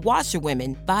class of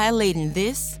washerwomen violating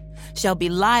this shall be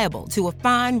liable to a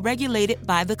fine regulated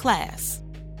by the class.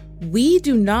 We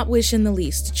do not wish in the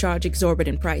least to charge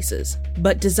exorbitant prices,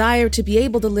 but desire to be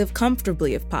able to live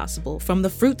comfortably if possible from the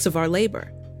fruits of our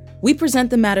labor. We present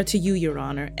the matter to you, Your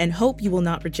Honor, and hope you will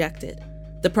not reject it.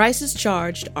 The prices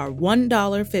charged are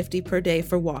 $1.50 per day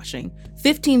for washing,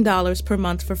 $15 per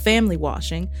month for family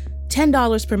washing,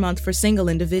 $10 per month for single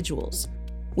individuals.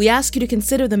 We ask you to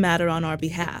consider the matter on our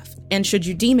behalf, and should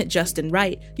you deem it just and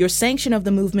right, your sanction of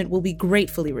the movement will be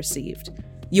gratefully received.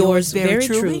 Yours very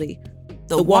truly,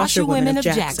 the Washerwomen of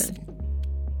Jackson.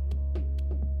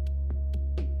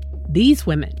 These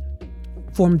women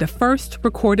formed the first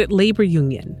recorded labor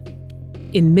union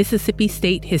in Mississippi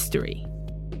state history.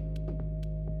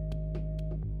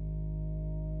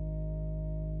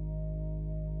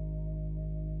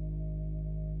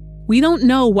 We don't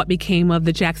know what became of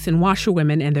the Jackson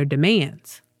washerwomen and their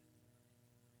demands,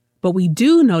 but we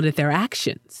do know that their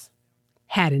actions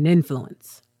had an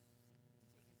influence.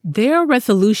 Their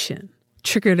resolution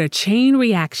triggered a chain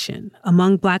reaction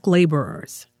among Black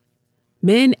laborers,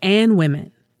 men and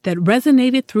women, that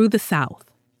resonated through the South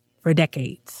for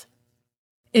decades.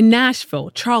 In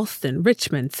Nashville, Charleston,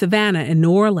 Richmond, Savannah, and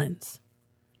New Orleans,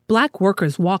 Black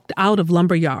workers walked out of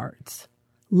lumber yards,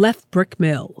 left brick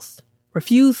mills,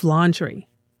 refused laundry,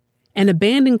 and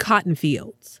abandoned cotton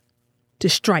fields to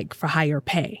strike for higher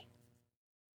pay.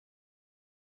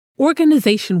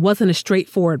 Organization wasn't a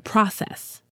straightforward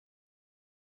process.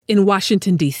 In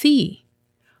Washington, D.C.,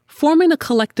 forming a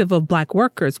collective of Black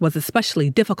workers was especially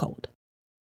difficult,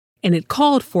 and it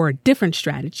called for a different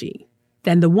strategy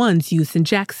than the ones used in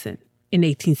Jackson in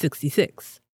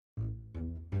 1866.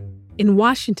 In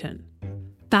Washington,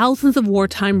 thousands of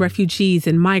wartime refugees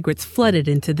and migrants flooded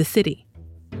into the city.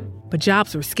 But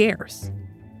jobs were scarce,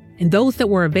 and those that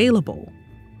were available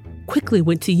quickly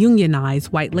went to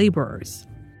unionize white laborers.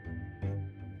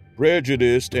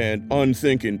 Prejudiced and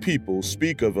unthinking people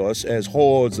speak of us as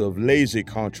hordes of lazy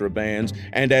contrabands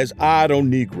and as idle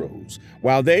Negroes,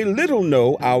 while they little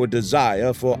know our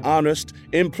desire for honest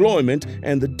employment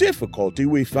and the difficulty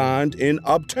we find in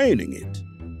obtaining it.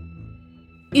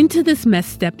 Into this mess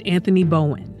stepped Anthony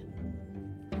Bowen.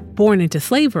 Born into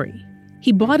slavery,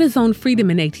 he bought his own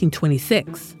freedom in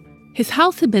 1826. His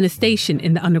house had been a station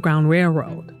in the Underground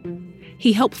Railroad.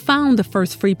 He helped found the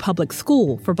first free public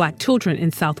school for Black children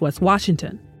in Southwest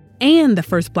Washington and the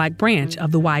first Black branch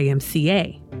of the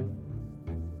YMCA.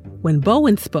 When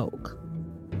Bowen spoke,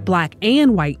 Black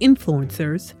and white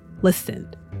influencers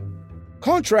listened.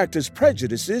 Contractors'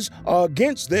 prejudices are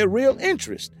against their real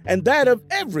interest and that of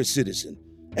every citizen,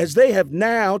 as they have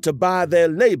now to buy their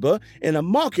labor in a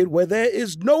market where there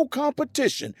is no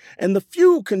competition and the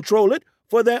few control it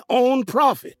for their own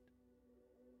profit.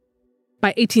 By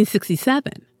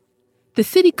 1867, the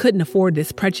city couldn't afford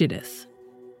this prejudice.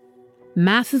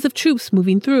 Masses of troops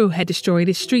moving through had destroyed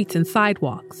its streets and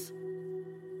sidewalks.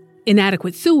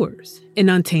 Inadequate sewers and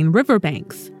untamed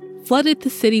riverbanks flooded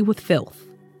the city with filth.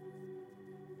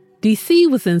 D.C.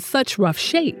 was in such rough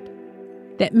shape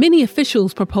that many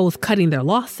officials proposed cutting their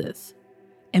losses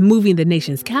and moving the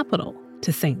nation's capital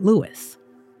to St. Louis.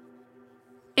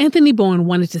 Anthony Bowen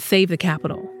wanted to save the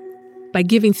capital by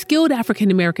giving skilled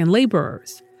African-American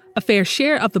laborers a fair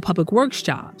share of the public works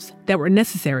jobs that were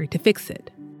necessary to fix it.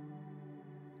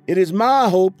 It is my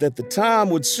hope that the time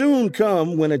would soon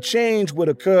come when a change would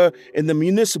occur in the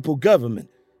municipal government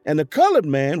and the colored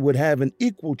man would have an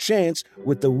equal chance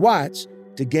with the whites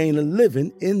to gain a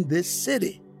living in this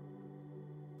city.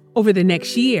 Over the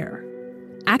next year,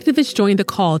 activists joined the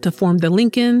call to form the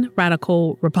Lincoln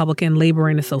Radical Republican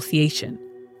Laboring Association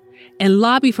and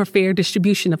lobby for fair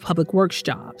distribution of public works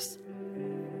jobs.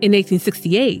 In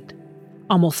 1868,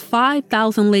 almost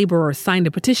 5,000 laborers signed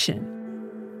a petition,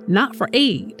 not for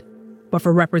aid, but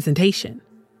for representation,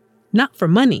 not for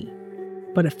money,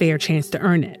 but a fair chance to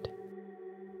earn it.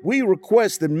 We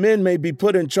request that men may be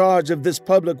put in charge of this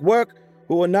public work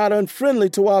who are not unfriendly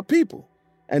to our people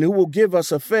and who will give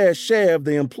us a fair share of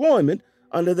the employment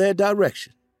under their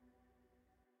direction.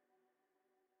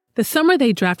 The summer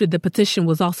they drafted the petition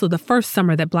was also the first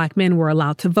summer that Black men were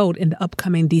allowed to vote in the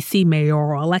upcoming D.C.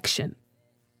 mayoral election.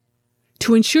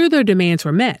 To ensure their demands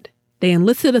were met, they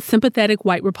enlisted a sympathetic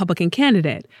white Republican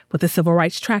candidate with a civil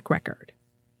rights track record.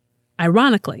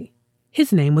 Ironically,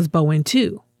 his name was Bowen,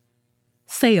 too.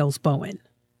 Sales Bowen.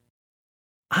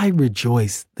 I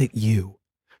rejoice that you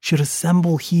should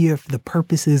assemble here for the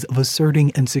purposes of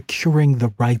asserting and securing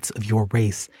the rights of your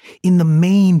race in the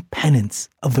main penance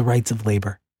of the rights of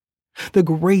labor. The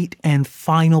great and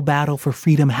final battle for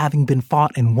freedom having been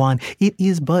fought and won, it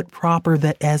is but proper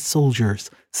that as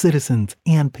soldiers, citizens,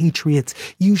 and patriots,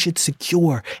 you should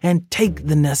secure and take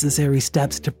the necessary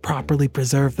steps to properly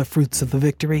preserve the fruits of the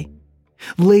victory.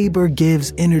 Labor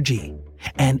gives energy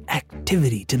and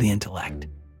activity to the intellect.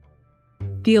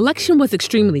 The election was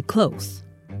extremely close,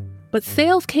 but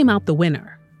Sales came out the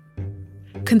winner.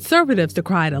 Conservatives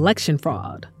decried election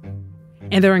fraud,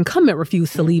 and their incumbent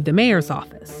refused to leave the mayor's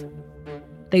office.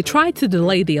 They tried to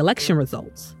delay the election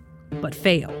results, but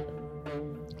failed.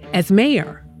 As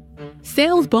mayor,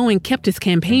 Sales Bowen kept his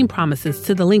campaign promises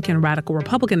to the Lincoln Radical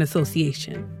Republican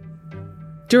Association.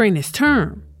 During his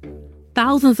term,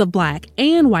 thousands of Black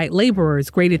and white laborers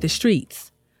graded the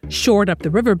streets, shored up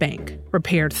the riverbank,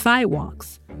 repaired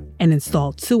sidewalks, and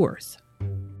installed sewers.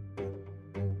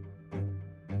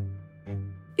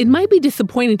 It might be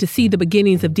disappointing to see the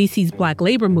beginnings of D.C.'s Black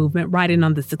labor movement riding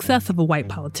on the success of a white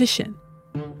politician.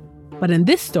 But in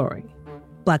this story,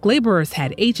 Black laborers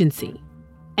had agency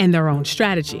and their own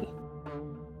strategy.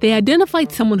 They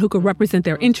identified someone who could represent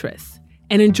their interests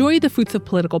and enjoy the fruits of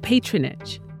political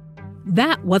patronage.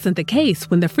 That wasn't the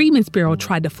case when the Freedmen's Bureau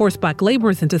tried to force Black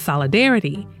laborers into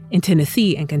solidarity in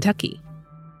Tennessee and Kentucky.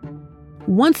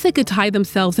 Once they could tie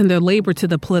themselves and their labor to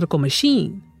the political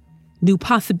machine, new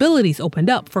possibilities opened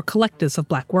up for collectives of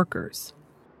Black workers.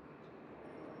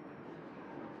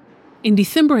 In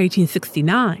December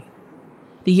 1869,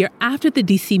 the year after the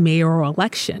D.C. mayoral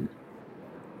election,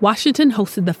 Washington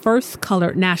hosted the first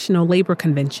colored National Labor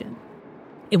Convention.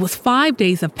 It was 5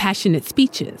 days of passionate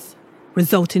speeches,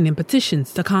 resulting in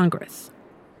petitions to Congress.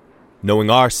 Knowing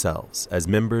ourselves as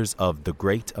members of the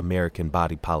great American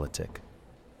body politic,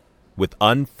 with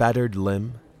unfettered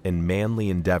limb and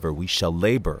manly endeavor we shall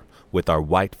labor with our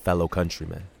white fellow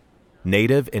countrymen,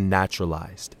 native and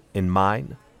naturalized, in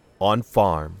mine, on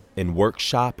farm, in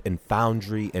workshop, in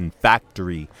foundry, in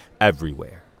factory,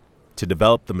 everywhere, to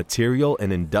develop the material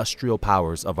and industrial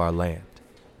powers of our land,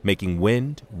 making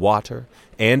wind, water,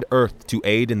 and earth to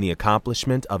aid in the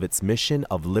accomplishment of its mission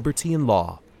of liberty and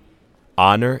law,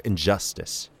 honor and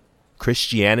justice,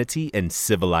 Christianity and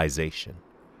civilization.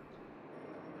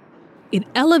 It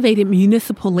elevated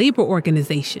municipal labor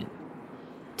organization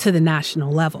to the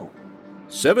national level.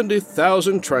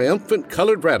 70,000 triumphant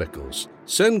colored radicals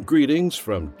send greetings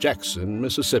from Jackson,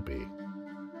 Mississippi.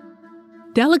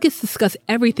 Delegates discuss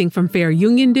everything from fair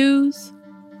union dues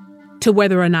to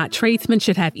whether or not tradesmen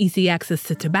should have easy access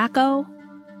to tobacco,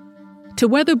 to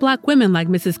whether Black women like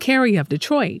Mrs. Carey of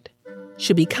Detroit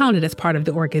should be counted as part of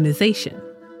the organization.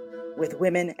 With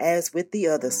women as with the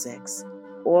other sex,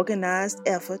 organized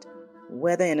effort,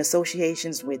 whether in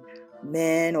associations with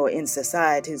men or in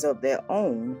societies of their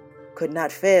own, could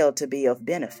not fail to be of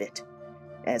benefit,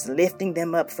 as lifting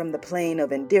them up from the plane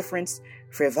of indifference,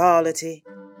 frivolity,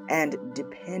 and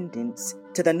dependence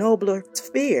to the nobler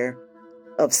sphere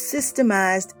of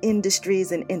systemized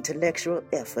industries and intellectual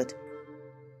effort,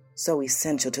 so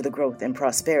essential to the growth and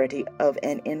prosperity of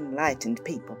an enlightened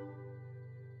people.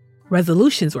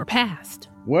 Resolutions were passed.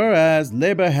 Whereas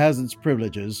labor has its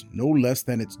privileges no less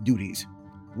than its duties,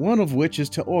 one of which is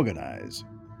to organize.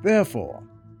 Therefore,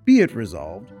 be it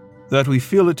resolved that we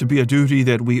feel it to be a duty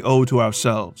that we owe to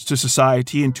ourselves, to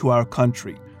society, and to our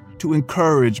country, to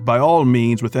encourage by all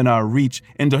means within our reach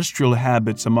industrial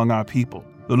habits among our people,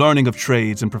 the learning of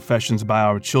trades and professions by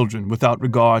our children without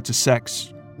regard to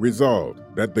sex. Resolved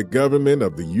that the government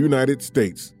of the United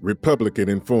States, Republican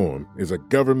in form, is a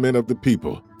government of the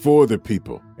people, for the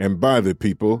people, and by the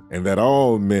people, and that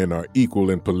all men are equal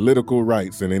in political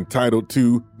rights and entitled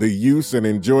to the use and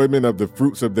enjoyment of the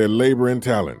fruits of their labor and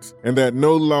talents, and that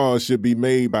no laws should be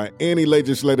made by any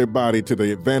legislative body to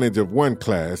the advantage of one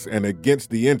class and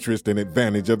against the interest and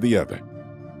advantage of the other.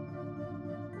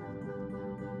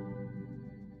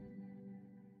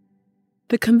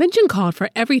 The convention called for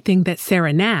everything that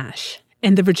Sarah Nash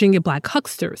and the Virginia Black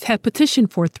Hucksters had petitioned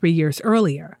for 3 years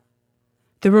earlier: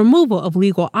 the removal of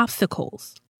legal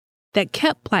obstacles that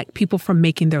kept Black people from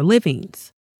making their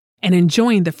livings and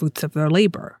enjoying the fruits of their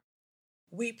labor.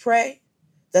 We pray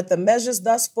that the measures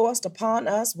thus forced upon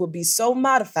us will be so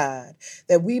modified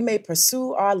that we may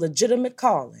pursue our legitimate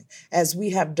calling as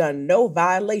we have done no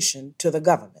violation to the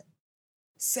government.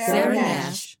 Sarah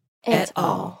Nash, et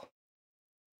al.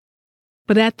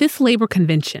 But at this labor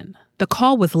convention, the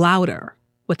call was louder,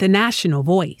 with a national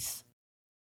voice.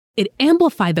 It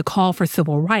amplified the call for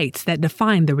civil rights that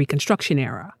defined the Reconstruction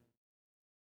era.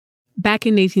 Back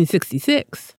in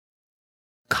 1866,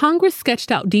 Congress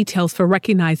sketched out details for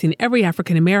recognizing every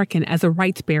African American as a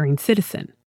rights-bearing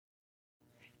citizen.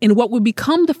 In what would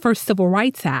become the first Civil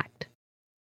Rights Act,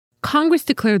 Congress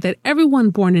declared that everyone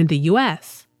born in the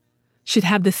U.S. should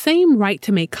have the same right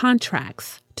to make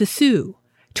contracts, to sue,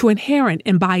 to inherit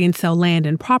and buy and sell land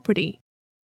and property,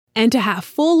 and to have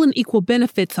full and equal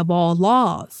benefits of all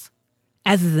laws,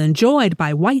 as is enjoyed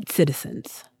by white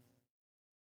citizens.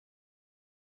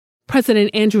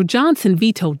 President Andrew Johnson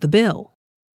vetoed the bill,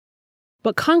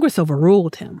 but Congress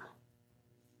overruled him.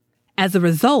 As a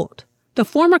result, the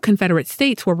former Confederate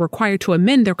states were required to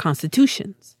amend their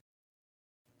constitutions.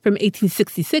 From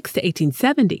 1866 to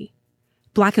 1870,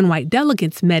 Black and white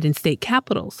delegates met in state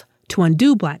capitals to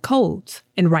undo Black codes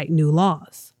and write new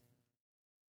laws.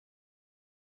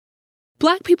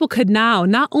 Black people could now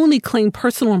not only claim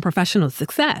personal and professional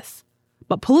success,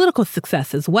 but political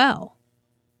success as well.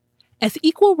 As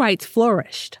equal rights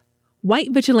flourished,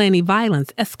 white vigilante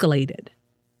violence escalated.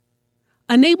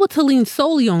 Unable to lean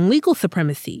solely on legal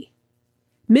supremacy,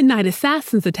 midnight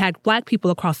assassins attacked Black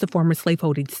people across the former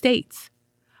slaveholding states,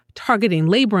 targeting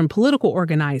labor and political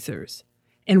organizers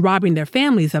and robbing their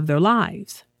families of their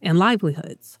lives and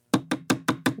livelihoods.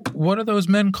 What are those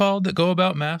men called that go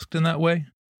about masked in that way?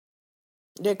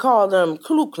 They call them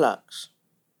Ku Klux.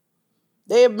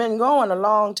 They have been going a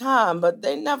long time, but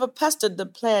they never pestered the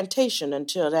plantation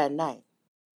until that night.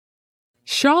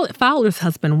 Charlotte Fowler's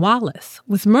husband, Wallace,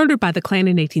 was murdered by the Klan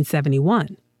in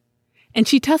 1871, and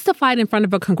she testified in front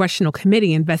of a congressional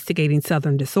committee investigating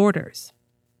Southern disorders.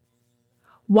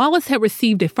 Wallace had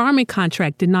received a farming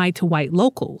contract denied to white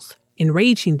locals,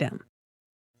 enraging them.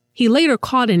 He later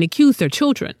caught and accused their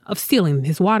children of stealing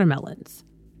his watermelons.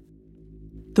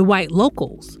 The white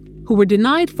locals, who were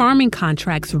denied farming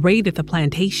contracts, raided the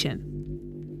plantation.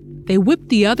 They whipped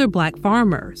the other Black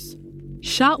farmers,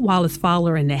 shot Wallace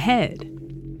Fowler in the head,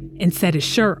 and set his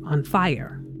shirt on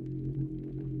fire.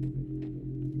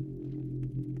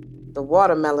 The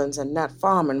watermelons and that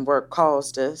farming work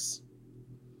caused this.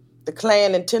 The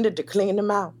Klan intended to clean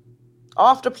them out,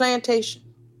 off the plantation.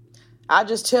 I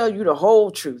just tell you the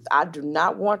whole truth. I do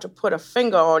not want to put a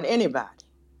finger on anybody.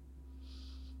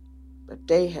 But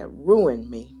they have ruined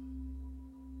me.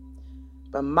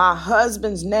 But my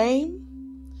husband's name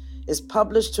is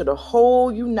published to the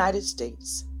whole United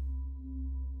States.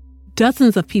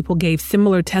 Dozens of people gave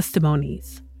similar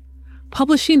testimonies,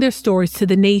 publishing their stories to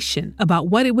the nation about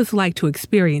what it was like to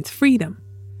experience freedom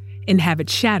and have it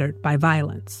shattered by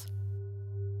violence.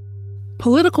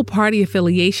 Political party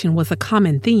affiliation was a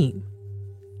common theme,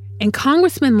 and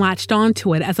congressmen latched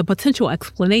onto it as a potential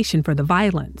explanation for the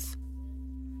violence.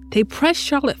 They pressed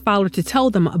Charlotte Fowler to tell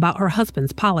them about her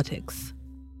husband's politics.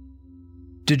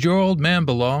 Did your old man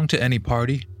belong to any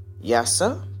party? Yes,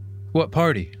 sir. What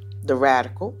party? The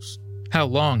Radicals. How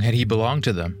long had he belonged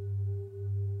to them?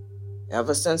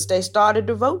 Ever since they started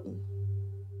the voting.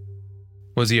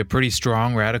 Was he a pretty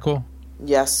strong radical?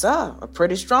 Yes, sir. A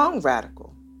pretty strong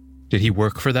radical. Did he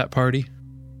work for that party?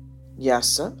 Yes,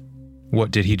 sir.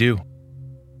 What did he do?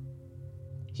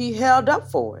 He held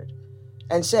up for it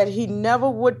and said he never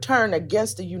would turn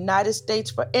against the United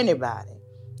States for anybody,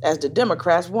 as the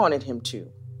Democrats wanted him to.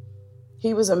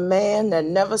 He was a man that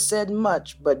never said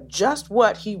much but just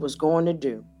what he was going to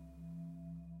do.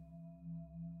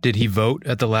 Did he vote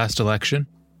at the last election?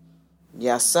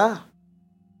 Yes, sir.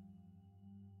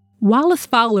 Wallace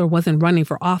Fowler wasn't running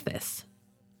for office.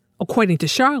 According to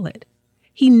Charlotte,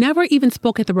 he never even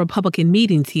spoke at the Republican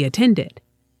meetings he attended.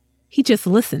 He just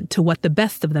listened to what the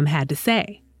best of them had to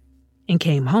say and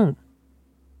came home.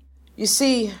 You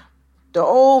see, the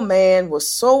old man was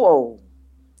so old,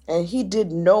 and he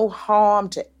did no harm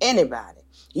to anybody.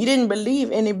 He didn't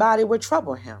believe anybody would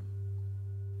trouble him.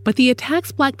 But the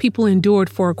attacks Black people endured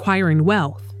for acquiring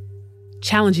wealth,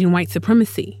 challenging white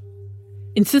supremacy,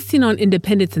 insisting on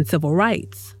independence and civil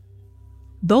rights,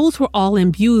 those were all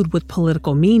imbued with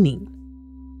political meaning.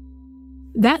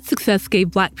 That success gave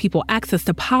Black people access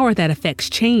to power that affects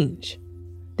change,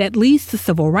 that leads to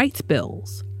civil rights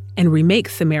bills, and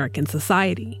remakes American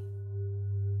society.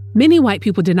 Many white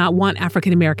people did not want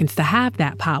African Americans to have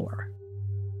that power.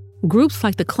 Groups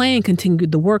like the Klan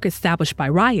continued the work established by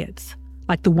riots,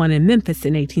 like the one in Memphis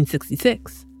in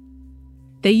 1866.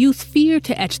 They used fear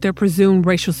to etch their presumed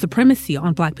racial supremacy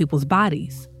on Black people's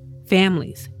bodies,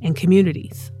 families, and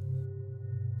communities.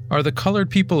 Are the colored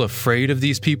people afraid of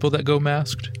these people that go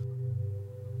masked?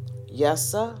 Yes,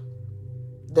 sir.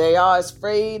 They are as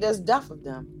afraid as death of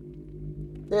them.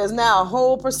 There's now a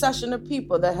whole procession of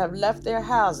people that have left their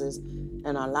houses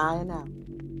and are lying out.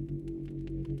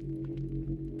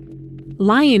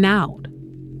 Lying out,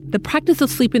 the practice of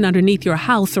sleeping underneath your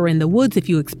house or in the woods if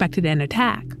you expected an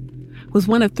attack, was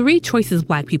one of three choices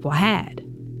Black people had: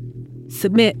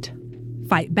 submit,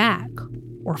 fight back,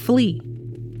 or flee.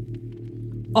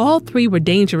 All three were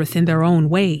dangerous in their own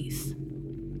ways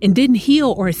and didn't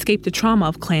heal or escape the trauma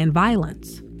of Klan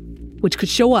violence, which could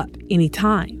show up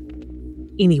anytime,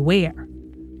 anywhere,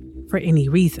 for any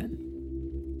reason.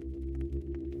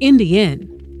 In the end,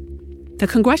 the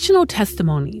congressional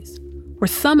testimonies were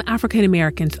some African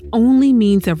Americans' only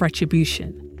means of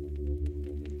retribution.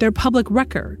 Their public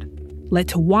record led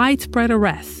to widespread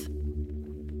arrests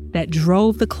that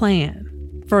drove the Klan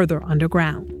further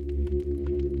underground.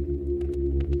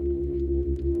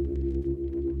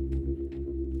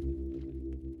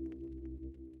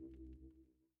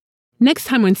 Next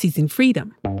time on Seizing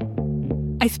Freedom,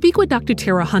 I speak with Dr.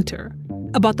 Tara Hunter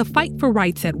about the fight for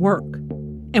rights at work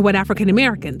and what African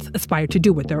Americans aspire to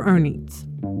do with their earnings.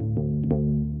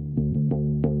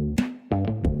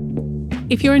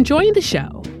 If you're enjoying the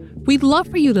show, we'd love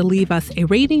for you to leave us a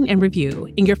rating and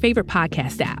review in your favorite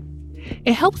podcast app.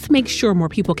 It helps make sure more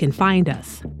people can find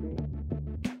us.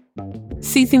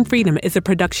 Seizing Freedom is a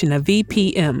production of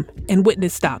VPM and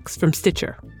Witness Stocks from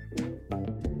Stitcher.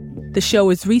 The show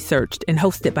is researched and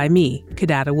hosted by me,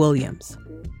 Kadada Williams.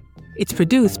 It's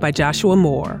produced by Joshua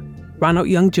Moore, Ronald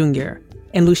Young Jr.,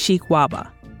 and Lushik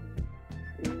Waba.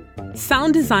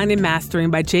 Sound design and mastering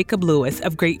by Jacob Lewis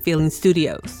of Great Feeling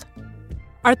Studios.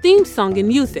 Our theme song and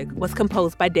music was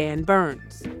composed by Dan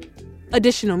Burns.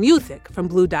 Additional music from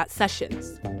Blue Dot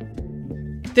Sessions.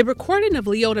 The recording of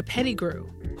Leota Pettigrew,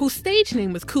 whose stage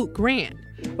name was Coot Grant,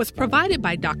 was provided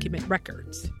by Document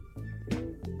Records.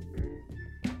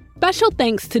 Special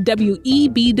thanks to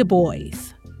W.E.B. Du Bois,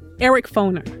 Eric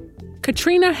Foner,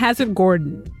 Katrina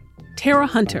Hazard-Gordon, Tara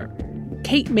Hunter,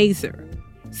 Kate Mazer,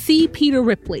 C. Peter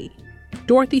Ripley,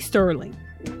 Dorothy Sterling,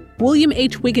 William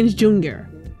H. Wiggins Jr.,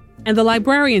 and the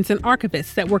librarians and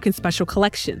archivists that work in special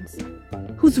collections,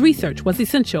 whose research was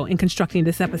essential in constructing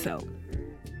this episode.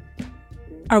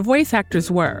 Our voice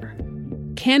actors were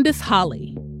Candace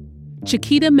Holly,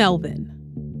 Chiquita Melvin,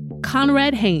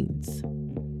 Conrad Haynes,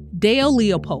 Dale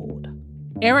Leopold,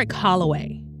 Eric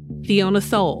Holloway, Fiona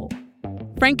Soule,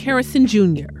 Frank Harrison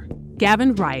Jr.,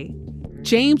 Gavin Wright,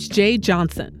 James J.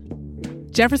 Johnson,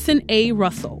 Jefferson A.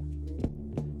 Russell,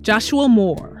 Joshua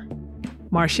Moore,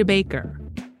 Marcia Baker,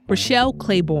 Rochelle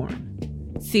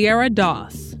Claiborne, Sierra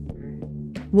Doss,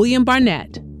 William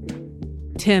Barnett,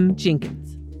 Tim Jenkins.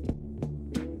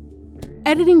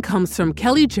 Editing comes from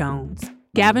Kelly Jones,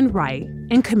 Gavin Wright,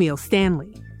 and Camille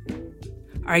Stanley.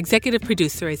 Our executive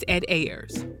producer is Ed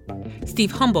Ayers.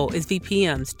 Steve Humble is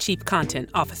VPM's Chief Content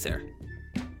Officer.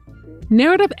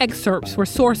 Narrative excerpts were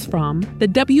sourced from the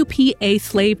WPA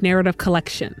Slave Narrative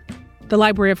Collection, the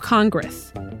Library of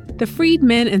Congress, the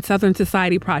Freedmen and Southern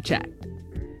Society Project,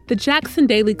 the Jackson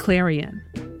Daily Clarion,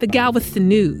 the Galveston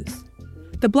News,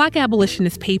 the Black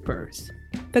Abolitionist Papers,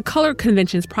 the Colored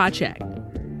Conventions Project,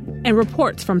 and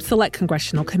reports from select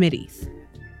congressional committees.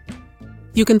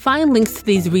 You can find links to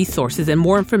these resources and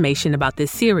more information about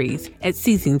this series at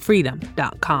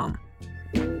seizingfreedom.com.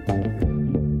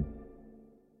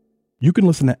 You can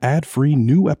listen to ad-free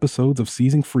new episodes of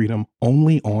Seizing Freedom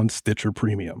only on Stitcher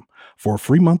Premium. For a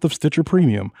free month of Stitcher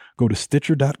Premium, go to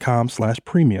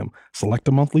stitcher.com/premium, select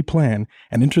a monthly plan,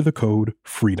 and enter the code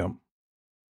FREEDOM.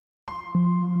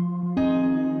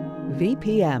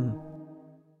 VPM.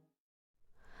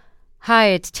 Hi,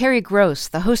 it's Terry Gross,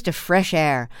 the host of Fresh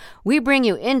Air. We bring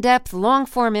you in-depth,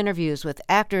 long-form interviews with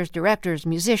actors, directors,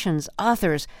 musicians,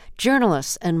 authors,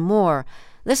 journalists, and more.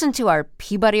 Listen to our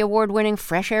Peabody Award-winning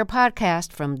Fresh Air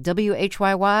podcast from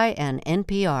WHYY and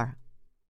NPR.